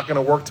is not going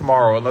to work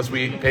tomorrow unless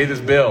we pay this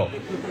bill.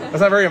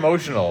 That's not very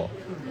emotional.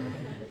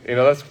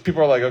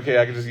 People are like, okay,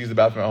 I can just use the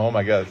bathroom at home,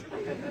 I guess.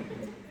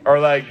 Or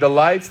like the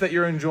lights that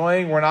you're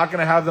enjoying, we're not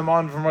going to have them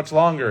on for much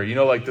longer.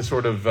 Like the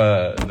sort of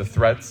the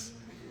threats.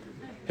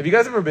 Have you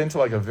guys ever been to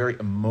like a very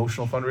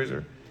emotional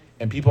fundraiser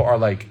and people are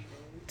like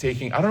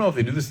taking, I don't know if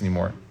they do this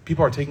anymore,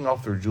 people are taking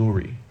off their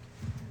jewelry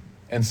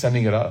and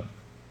sending it up.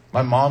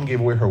 My mom gave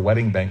away her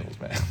wedding bangles,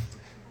 man.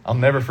 I'll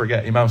never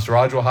forget. Imam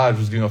Siraj al-Hajj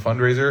was doing a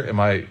fundraiser in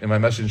my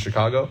masjid in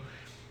Chicago,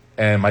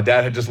 and my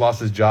dad had just lost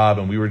his job,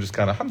 and we were just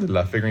kind of,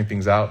 alhamdulillah, figuring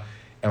things out.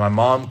 And my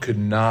mom could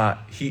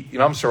not,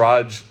 Imam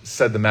Siraj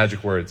said the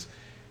magic words.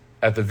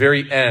 At the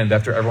very end,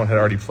 after everyone had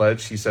already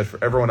pledged, he said,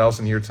 for everyone else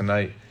in here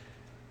tonight,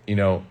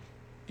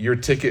 your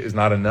ticket is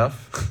not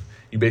enough.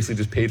 You basically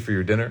just paid for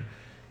your dinner.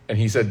 And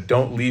he said,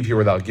 don't leave here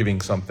without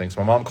giving something. So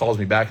my mom calls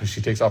me back and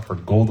she takes off her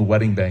gold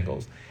wedding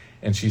bangles.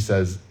 And she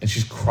says, and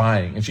she's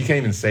crying. And she can't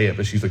even say it,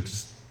 but she's like,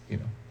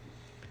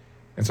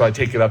 And so I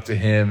take it up to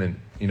him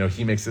and,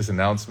 he makes this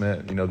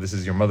announcement, this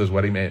is your mother's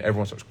wedding day.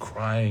 Everyone starts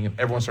crying and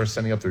everyone starts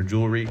sending up their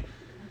jewelry,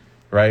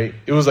 right?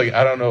 It was like,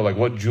 I don't know, like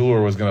what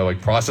jeweler was going to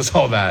like process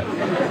all that.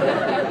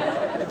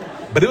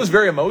 But it was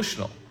very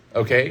emotional,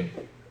 okay?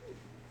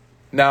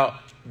 Now,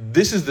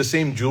 this is the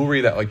same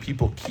jewelry that like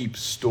people keep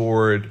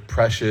stored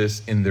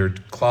precious in their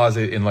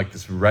closet in like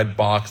this red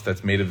box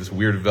that's made of this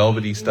weird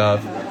velvety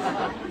stuff.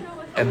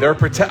 And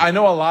I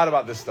know a lot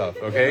about this stuff,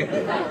 okay?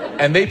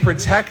 And they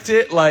protect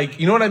it like,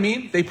 you know what I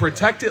mean? They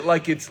protect it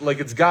like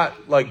it's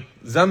got like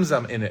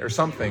Zamzam in it or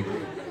something.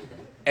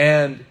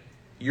 And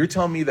you're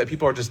telling me that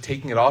people are just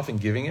taking it off and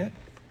giving it?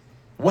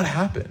 What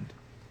happened?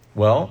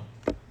 Well,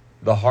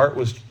 the heart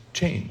was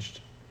changed.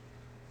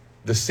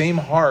 The same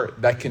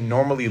heart that can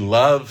normally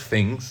love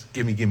things,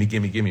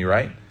 gimme,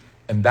 right?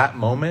 And that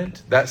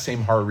moment, that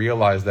same heart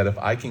realized that if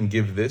I can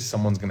give this,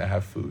 someone's going to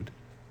have food.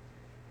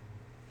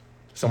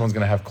 Someone's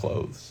going to have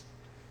clothes.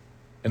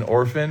 An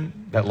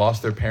orphan that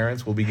lost their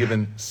parents will be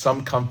given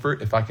some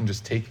comfort if I can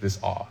just take this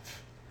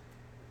off.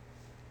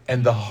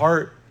 And the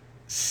heart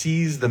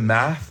sees the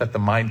math that the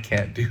mind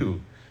can't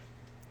do,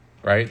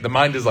 right? The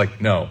mind is like,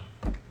 no,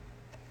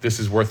 this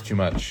is worth too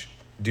much.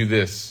 Do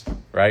this,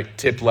 right?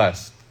 Tip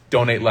less,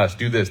 donate less,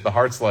 do this. The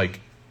heart's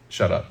like,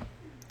 shut up.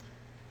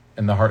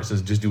 And the heart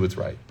says, just do what's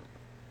right.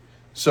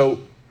 So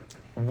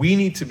we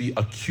need to be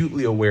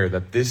acutely aware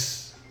that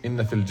this,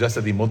 inna fil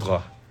jasadi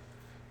mudghah,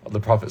 the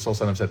Prophet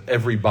ﷺ said,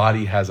 every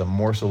body has a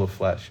morsel of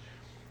flesh.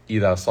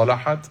 إِذَا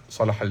صَلَحَتْ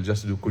صَلَحَ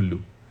الْجَسَدُ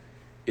كُلُّ.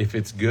 If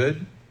it's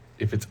good,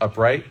 if it's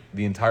upright,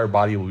 the entire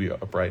body will be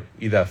upright.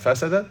 إِذَا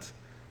فَسَدَتْ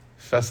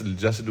فَسَدَ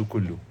الْجَسَدُ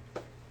كُلُّ.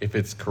 If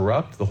it's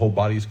corrupt, the whole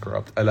body is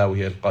corrupt. أَلَا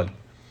وَهِيَ الْقَلْبِ.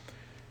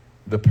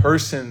 The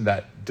person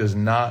that is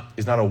not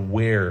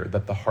aware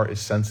that the heart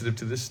is sensitive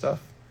to this stuff,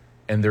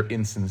 and they're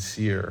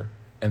insincere,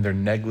 and they're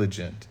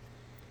negligent,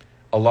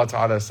 Allah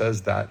Ta'ala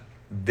says that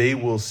they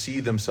will see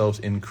themselves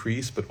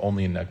increase, but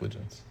only in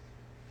negligence.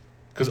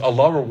 Because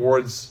Allah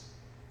rewards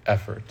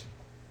effort.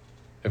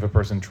 If a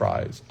person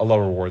tries,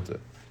 Allah rewards it.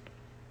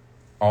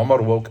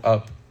 Umar woke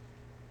up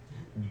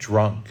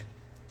drunk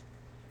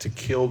to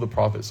kill the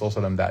Prophet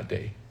ﷺ that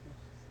day.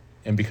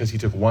 And because he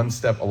took one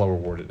step, Allah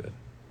rewarded it.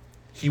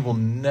 He will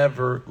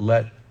never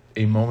let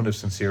a moment of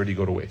sincerity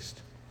go to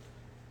waste.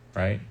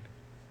 Right?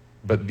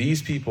 But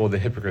these people, the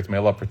hypocrites, may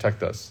Allah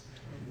protect us,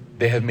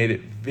 they have made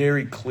it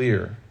very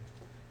clear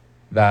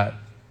that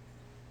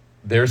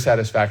their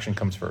satisfaction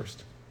comes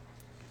first.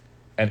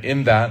 And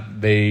in that,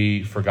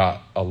 they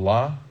forgot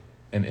Allah,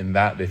 and in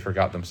that, they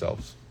forgot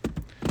themselves.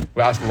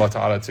 We ask Allah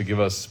Ta'ala to give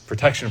us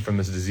protection from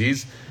this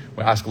disease.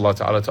 We ask Allah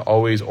Ta'ala to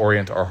always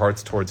orient our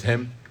hearts towards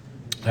Him.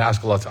 We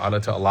ask Allah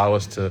Ta'ala to allow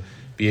us to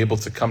be able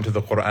to come to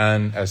the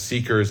Quran as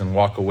seekers and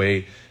walk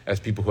away as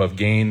people who have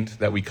gained,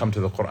 that we come to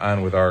the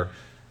Quran with our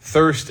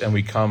thirst and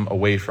we come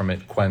away from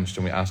it quenched.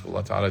 And we ask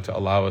Allah Ta'ala to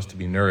allow us to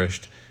be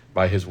nourished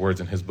by his words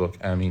in his book.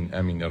 Ameen,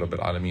 ameen, ya Rabbil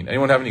Alameen.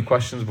 Anyone have any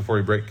questions before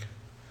we break?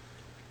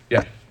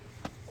 Yeah. So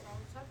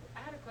I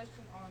had a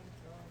question on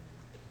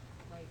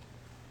like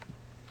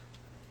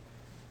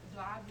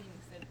dua being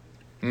accepted.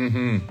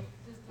 Mm-hmm. So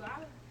does dua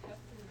have to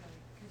like?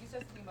 Because you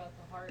said something about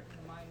the heart and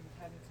the mind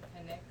having to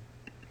connect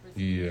for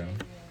some Yeah. genuine,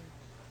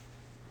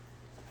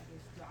 I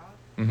guess,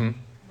 dua. Mm-hmm.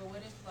 But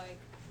what if like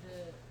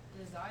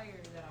the desire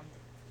that I'm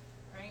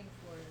praying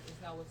for is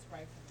not what's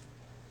right for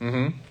me?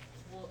 Mm-hmm.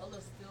 Will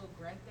Allah still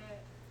grant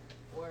that,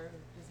 or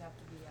does it have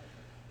to be like?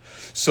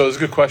 So it's a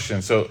good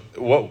question. So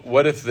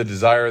what if the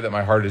desire that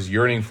my heart is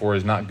yearning for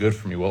is not good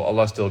for me? Will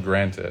Allah still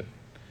grant it?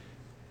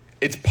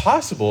 It's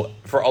possible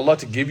for Allah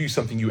to give you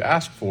something you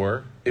ask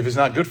for if it's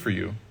not good for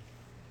you.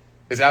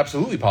 It's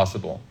absolutely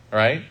possible,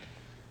 right?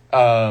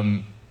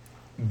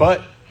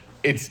 But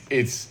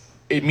it's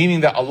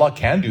meaning that Allah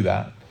can do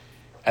that.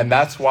 And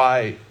that's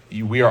why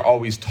we are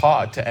always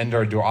taught to end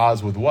our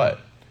du'as with what?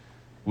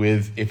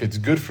 With, if it's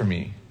good for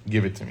me,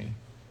 give it to me.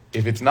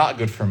 If it's not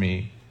good for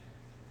me,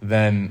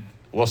 then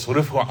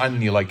وَصْرِفْهُ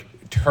عَنِّي,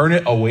 like turn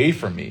it away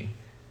from me.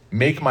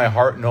 Make my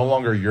heart no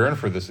longer yearn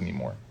for this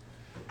anymore.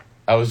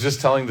 I was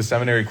just telling the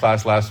seminary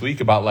class last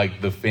week about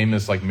like the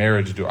famous like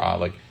marriage dua,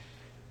 like,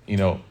 you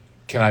know,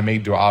 can I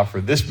make dua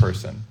for this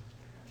person?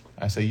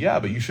 I say, yeah,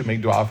 but you should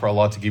make dua for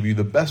Allah to give you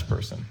the best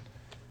person.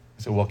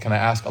 I said, well, can I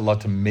ask Allah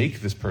to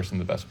make this person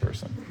the best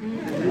person?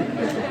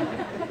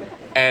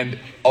 And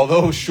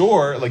although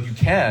sure, like you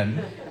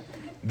can,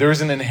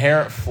 there's an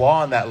inherent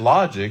flaw in that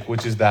logic,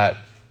 which is that,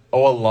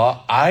 oh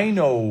Allah, I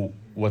know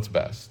what's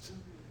best.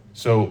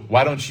 So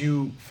why don't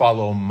you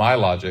follow my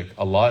logic,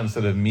 Allah,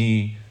 instead of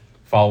me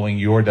following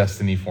your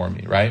destiny for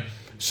me, right?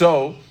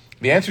 So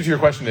the answer to your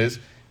question is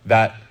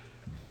that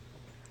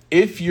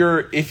if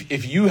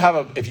you have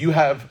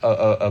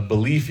a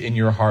belief in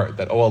your heart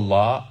that, oh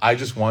Allah, I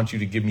just want you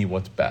to give me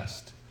what's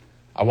best.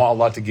 I want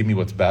Allah to give me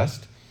what's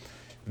best.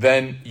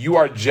 Then you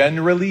are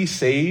generally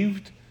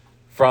saved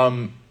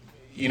from,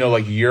 you know,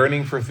 like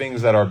yearning for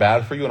things that are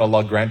bad for you and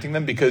Allah granting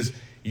them, because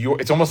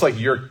it's almost like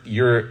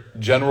your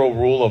general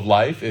rule of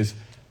life is,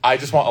 I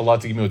just want Allah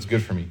to give me what's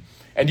good for me.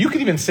 And you can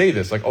even say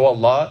this, like, oh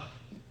Allah,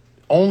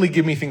 only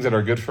give me things that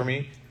are good for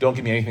me. Don't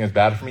give me anything that's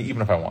bad for me,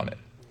 even if I want it.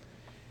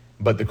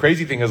 But the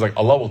crazy thing is, like,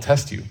 Allah will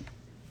test you,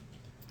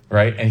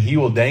 right? And He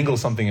will dangle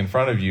something in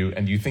front of you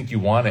and you think you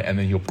want it, and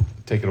then He'll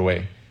take it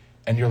away.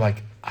 And you're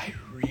like, I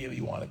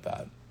really wanted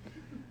that.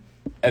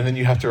 And then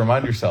you have to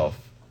remind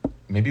yourself,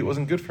 maybe it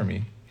wasn't good for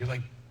me. You're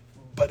like,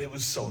 but it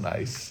was so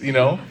nice, you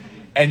know?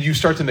 And you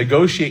start to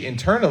negotiate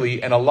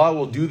internally, and Allah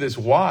will do this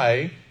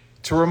why?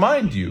 To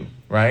remind you,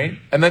 right?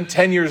 And then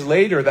 10 years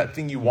later, that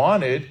thing you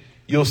wanted,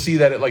 you'll see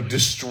that it like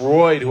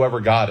destroyed whoever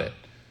got it,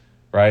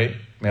 right?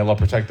 May Allah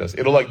protect us.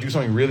 It'll like do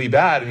something really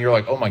bad, and you're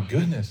like, oh my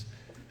goodness,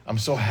 I'm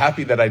so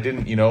happy that I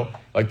didn't, you know,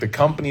 like the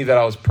company that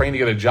I was praying to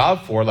get a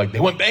job for, like they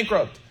went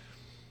bankrupt,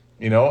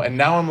 you know? And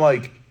now I'm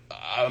like,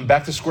 I'm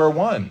back to square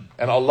one.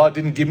 And Allah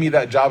didn't give me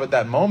that job at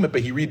that moment,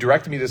 but He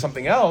redirected me to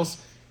something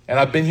else. And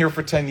I've been here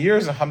for 10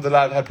 years.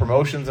 Alhamdulillah, I've had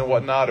promotions and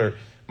whatnot, or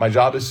my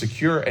job is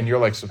secure. And you're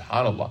like,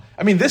 subhanAllah.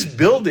 I mean, this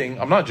building,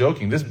 I'm not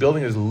joking, this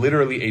building is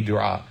literally a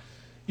dua.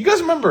 You guys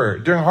remember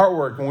during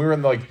Heartwork when we were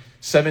in like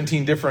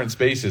 17 different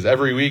spaces,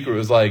 every week it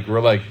was like, we're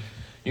like,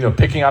 you know,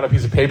 picking out a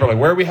piece of paper, like,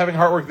 where are we having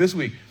Heartwork this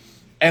week?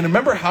 And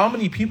remember how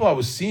many people I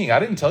was seeing. I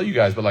didn't tell you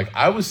guys, but like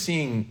I was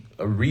seeing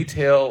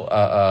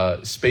retail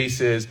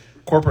spaces,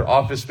 corporate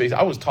office space.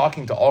 I was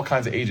talking to all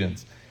kinds of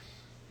agents,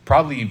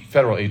 probably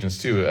federal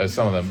agents too, as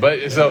some of them.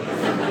 But so,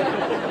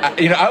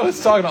 you know, I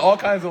was talking to all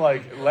kinds of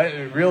like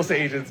real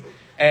estate agents,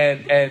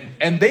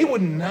 and they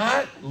would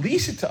not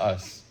lease it to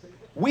us.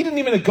 We didn't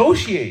even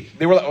negotiate.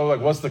 They were like, oh,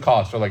 like, what's the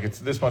cost? Or like, it's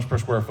this much per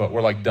square foot.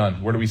 We're like,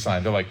 done. Where do we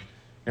sign? They're like,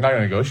 you're not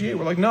going to negotiate?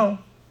 We're like, no.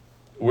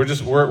 We're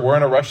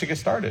in a rush to get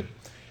started.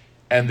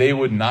 And they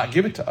would not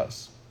give it to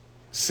us.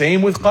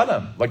 Same with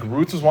Qalam. Like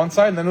Roots was one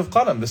side, and then with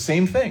Qalam, the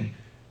same thing.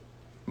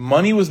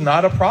 Money was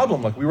not a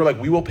problem. Like we were like,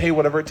 we will pay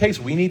whatever it takes.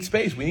 We need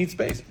space. We need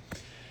space.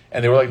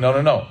 And they were like, no,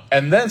 no, no.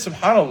 And then,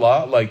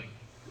 subhanAllah, like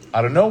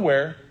out of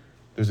nowhere,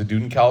 there's a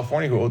dude in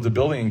California who owns a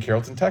building in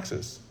Carrollton,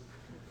 Texas.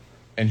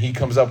 And he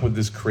comes up with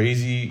this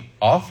crazy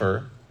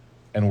offer,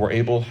 and we're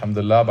able,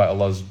 alhamdulillah, by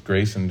Allah's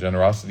grace and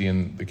generosity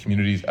and the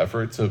community's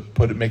effort to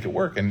make it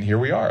work. And here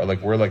we are.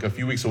 Like we're like a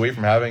few weeks away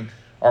from having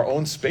our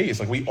own space.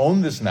 Like we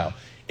own this now.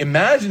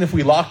 Imagine if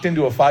we locked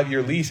into a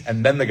 5-year lease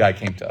and then the guy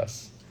came to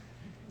us.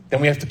 Then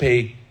we have to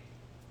pay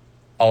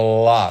a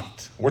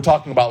lot. We're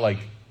talking about like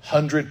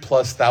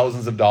 $100+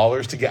 thousands of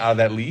dollars to get out of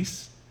that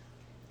lease,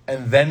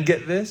 and then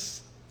get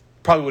this.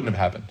 Probably wouldn't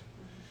have happened.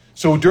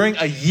 So during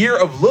a year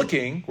of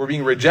looking, we're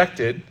being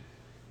rejected,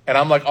 and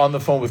I'm like on the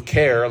phone with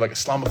CARE, like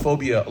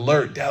Islamophobia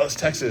alert, Dallas,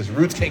 Texas,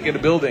 Roots can't get a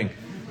building.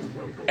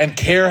 And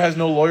CARE has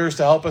no lawyers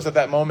to help us at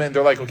that moment.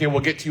 They're like, okay,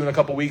 we'll get to you in a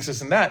couple weeks,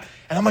 this and that.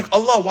 And I'm like,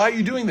 Allah, why are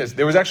you doing this?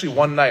 There was actually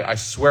one night, I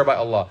swear by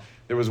Allah,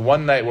 there was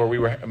one night where we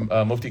were,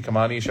 Mufti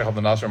Kamani, Sheikh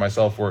Abdul Nasser, and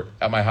myself were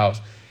at my house,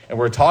 and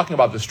we were talking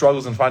about the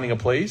struggles in finding a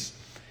place.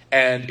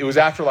 And it was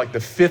after like the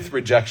 5th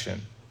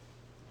rejection.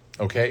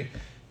 Okay?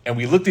 and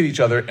we looked at each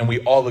other and we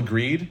all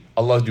agreed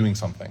Allah's doing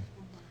something.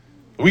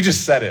 We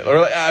just said it.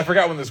 Or I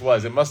forgot when this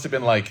was. It must have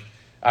been like,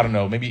 I don't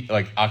know, maybe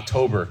like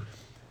October.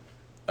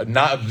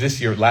 Not of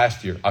this year,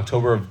 last year.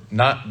 October of,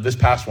 not this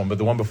past one, but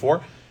the one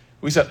before.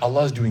 We said,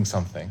 Allah's doing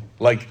something.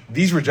 Like,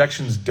 these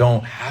rejections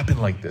don't happen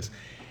like this.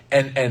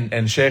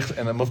 And Shaykh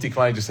and Mufti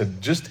Kamali just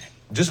said, just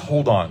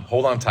hold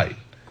on tight,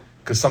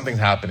 because something's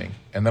happening.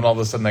 And then all of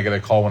a sudden I get a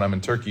call when I'm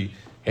in Turkey,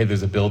 hey,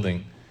 there's a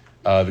building.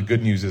 The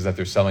good news is that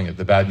they're selling it.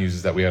 The bad news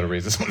is that we had to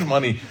raise this much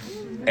money.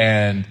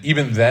 And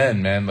even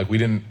then, man, like we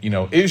didn't,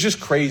 it was just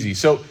crazy.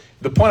 So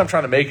the point I'm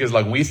trying to make is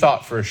like we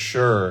thought for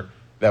sure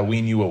that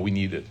we knew what we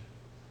needed.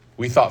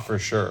 We thought for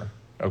sure,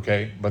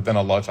 okay? But then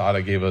Allah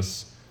Ta'ala gave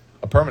us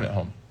a permanent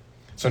home.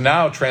 So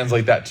now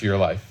translate that to your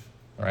life,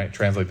 all right?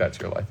 Translate that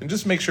to your life. And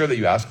just make sure that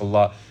you ask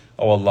Allah,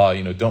 oh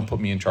Allah, don't put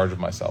me in charge of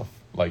myself.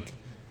 Like,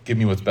 give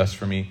me what's best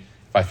for me.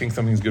 If I think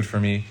something's good for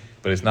me,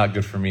 but it's not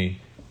good for me,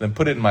 then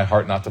put it in my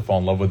heart not to fall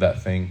in love with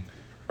that thing,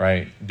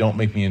 right? Don't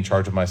make me in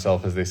charge of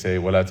myself, as they say,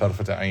 وَلَا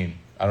تَرْفَةَ عَيْن.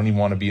 I don't even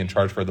want to be in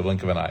charge for the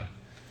blink of an eye,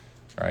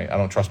 all right? I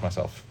don't trust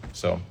myself.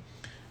 So,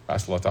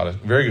 ask Allah Ta'ala.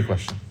 Very good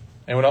question.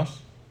 Anyone else?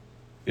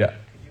 Yeah. Could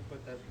you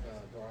put that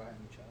dua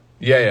in the chat?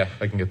 Yeah,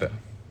 I can get that.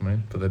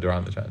 Right? Put the dua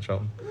in the chat,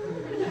 inshallah.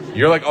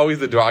 You're like always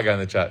the dua guy in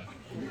the chat.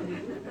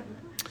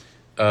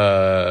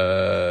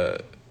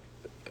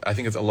 I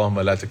think it's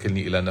Allahumma la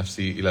takilni ila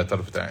nafsi ila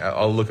tarfata.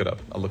 I'll look it up,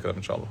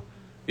 inshallah.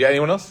 Yeah,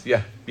 anyone else?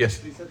 Yeah,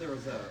 yes. You said there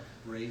was a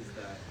phrase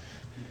that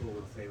people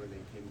would say when they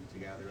came to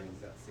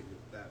gatherings that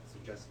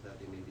suggested that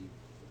they may be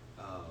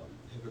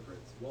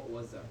hypocrites. What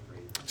was that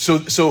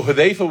phrase? So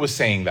Hudayfa was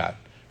saying that.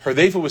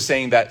 Hudayfa was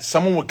saying that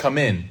someone would come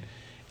in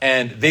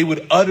and they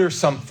would utter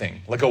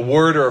something, like a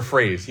word or a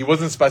phrase. He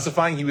wasn't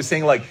specifying. He was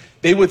saying like,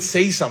 they would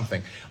say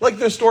something. Like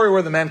the story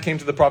where the man came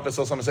to the Prophet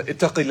ﷺ and said,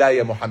 Ittaqillah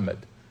ya Muhammad.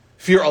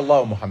 Fear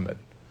Allah, Muhammad.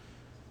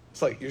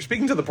 It's like, you're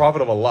speaking to the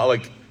Prophet of Allah.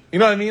 Like, you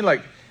know what I mean?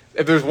 Like,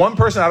 if there's one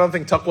person I don't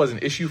think taqwa is an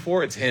issue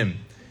for, it's him.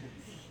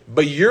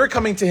 But you're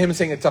coming to him and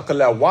saying,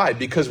 Ittaqillah. Why?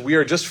 Because we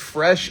are just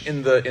fresh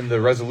in the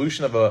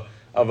resolution of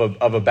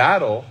a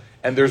battle,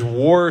 and there's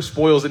war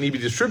spoils that need to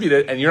be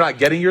distributed, and you're not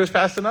getting yours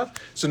fast enough.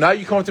 So now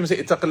you come up to him and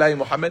say, Ittaqillah ya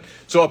Muhammad.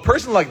 So a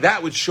person like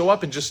that would show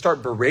up and just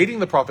start berating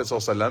the Prophet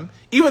ﷺ,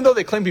 even though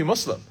they claim to be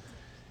Muslim.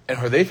 And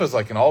Hudayfa's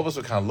like, and all of us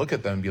would kind of look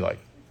at them and be like,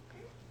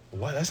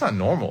 what? That's not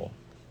normal.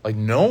 Like,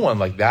 no one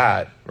like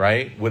that,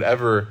 right, would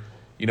ever,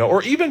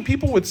 or even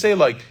people would say,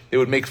 like, they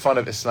would make fun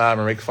of Islam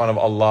or make fun of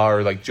Allah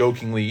or, like,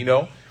 jokingly,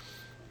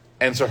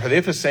 And so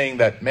Hudayfa's saying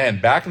that, man,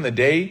 back in the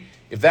day,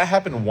 if that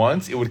happened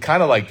once, it would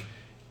kind of like,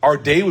 our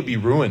day would be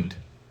ruined.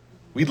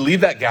 We'd leave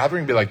that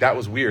gathering and be like, that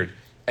was weird.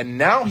 And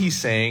now he's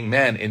saying,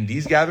 man, in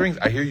these gatherings,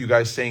 I hear you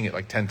guys saying it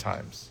like 10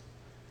 times.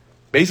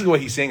 Basically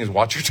what he's saying is,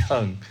 watch your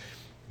tongue.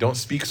 Don't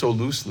speak so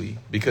loosely,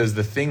 because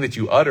the thing that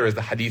you utter, as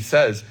the hadith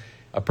says,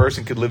 a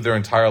person could live their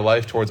entire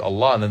life towards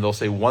Allah, and then they'll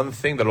say one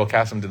thing that will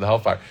cast them to the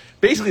hellfire.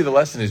 Basically, the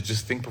lesson is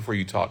just think before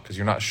you talk, because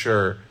you're not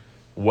sure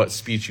what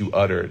speech you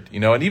uttered.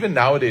 And even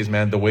nowadays,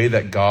 man, the way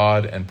that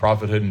God and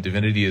prophethood and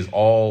divinity is it's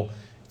all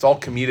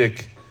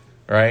comedic,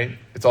 right?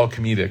 It's all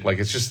comedic. Like,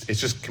 it's just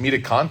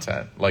comedic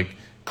content. Like,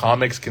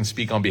 comics can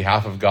speak on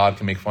behalf of God,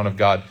 can make fun of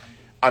God.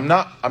 I'm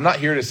not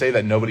here to say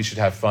that nobody should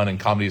have fun and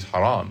comedy is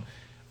haram.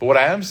 But what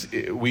I am,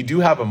 we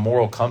do have a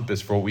moral compass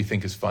for what we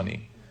think is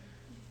funny.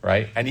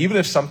 Right? And even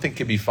if something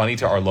can be funny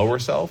to our lower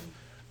self,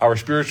 our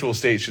spiritual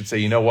state should say,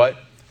 you know what?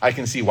 I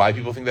can see why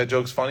people think that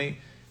joke's funny,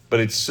 but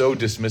it's so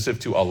dismissive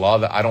to Allah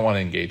that I don't want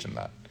to engage in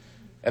that.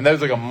 And that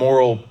is like a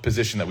moral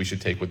position that we should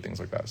take with things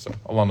like that. So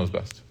Allah knows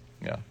best.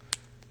 Yeah.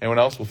 Anyone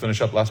else? We'll finish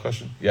up. Last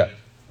question. Yeah.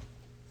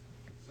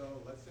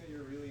 So let's say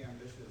you're really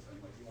ambitious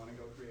and like you want to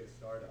go create a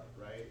startup,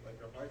 right? Like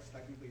your heart's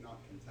technically not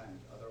content.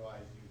 Otherwise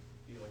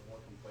you'd be like more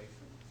complacent.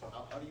 So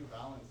how do you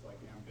balance like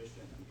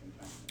ambition and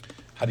contentment?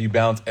 How do you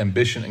balance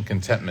ambition and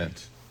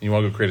contentment? You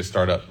want to go create a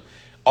startup.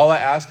 All I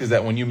ask is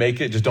that when you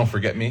make it, just don't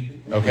forget me,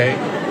 okay?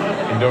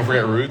 And don't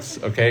forget Roots,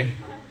 okay?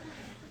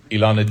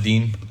 Ilana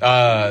Dean.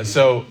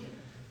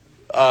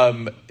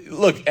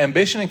 Look,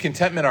 ambition and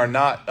contentment are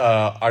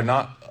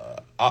not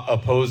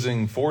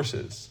opposing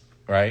forces,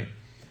 right?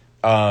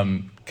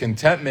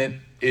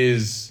 Contentment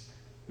is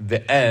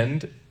the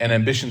end, and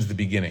ambition is the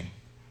beginning.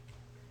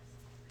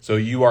 So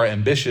you are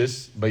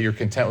ambitious, but you're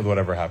content with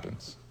whatever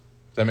happens.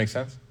 Does that make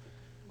sense?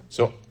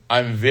 So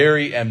I'm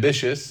very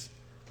ambitious,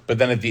 but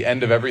then at the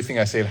end of everything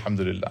I say,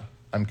 Alhamdulillah,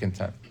 I'm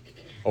content.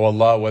 Oh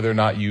Allah, whether or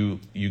not you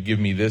give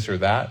me this or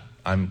that,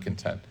 I'm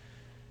content,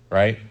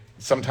 right?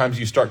 Sometimes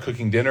you start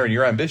cooking dinner and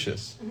you're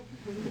ambitious.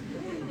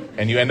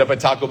 And you end up at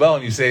Taco Bell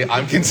and you say,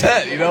 I'm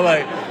content, you know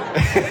what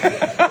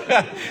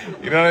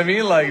I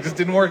mean? Like, it just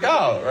didn't work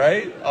out,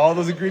 right? All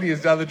those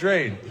ingredients down the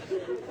drain.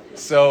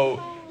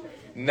 So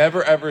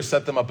never ever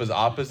set them up as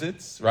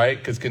opposites, right?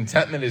 Because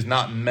contentment is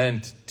not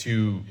meant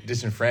to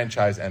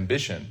disenfranchise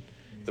ambition.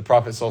 The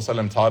Prophet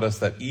ﷺ taught us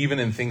that even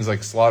in things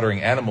like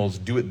slaughtering animals,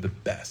 do it the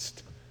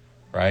best,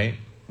 right?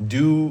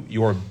 Do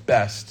your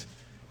best.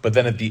 But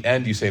then at the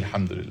end, you say,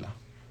 Alhamdulillah,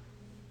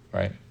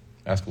 right?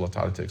 Ask Allah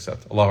Ta'ala to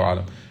accept. Allahu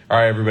A'lam. All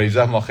right, everybody.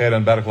 Jazakumullah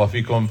khairan.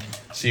 Barakallahu feekum.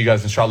 see you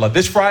guys inshallah.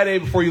 This Friday,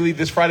 before you leave,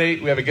 this Friday,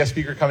 we have a guest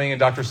speaker coming in,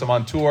 Dr.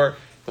 Saman Tour.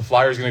 The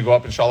flyer is going to go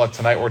up inshallah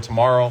tonight or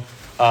tomorrow.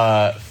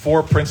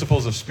 4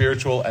 principles of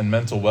spiritual and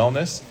mental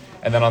wellness.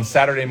 And then on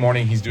Saturday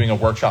morning, he's doing a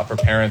workshop for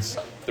parents,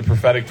 the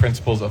prophetic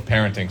principles of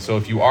parenting. So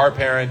if you are a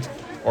parent,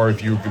 or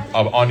if you're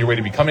on your way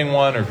to becoming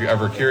one, or if you're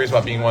ever curious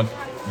about being one,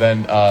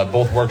 then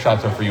both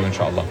workshops are for you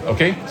inshallah.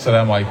 Okay?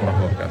 Assalamu alaikum wa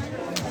rahmatullahi wa barakatuh.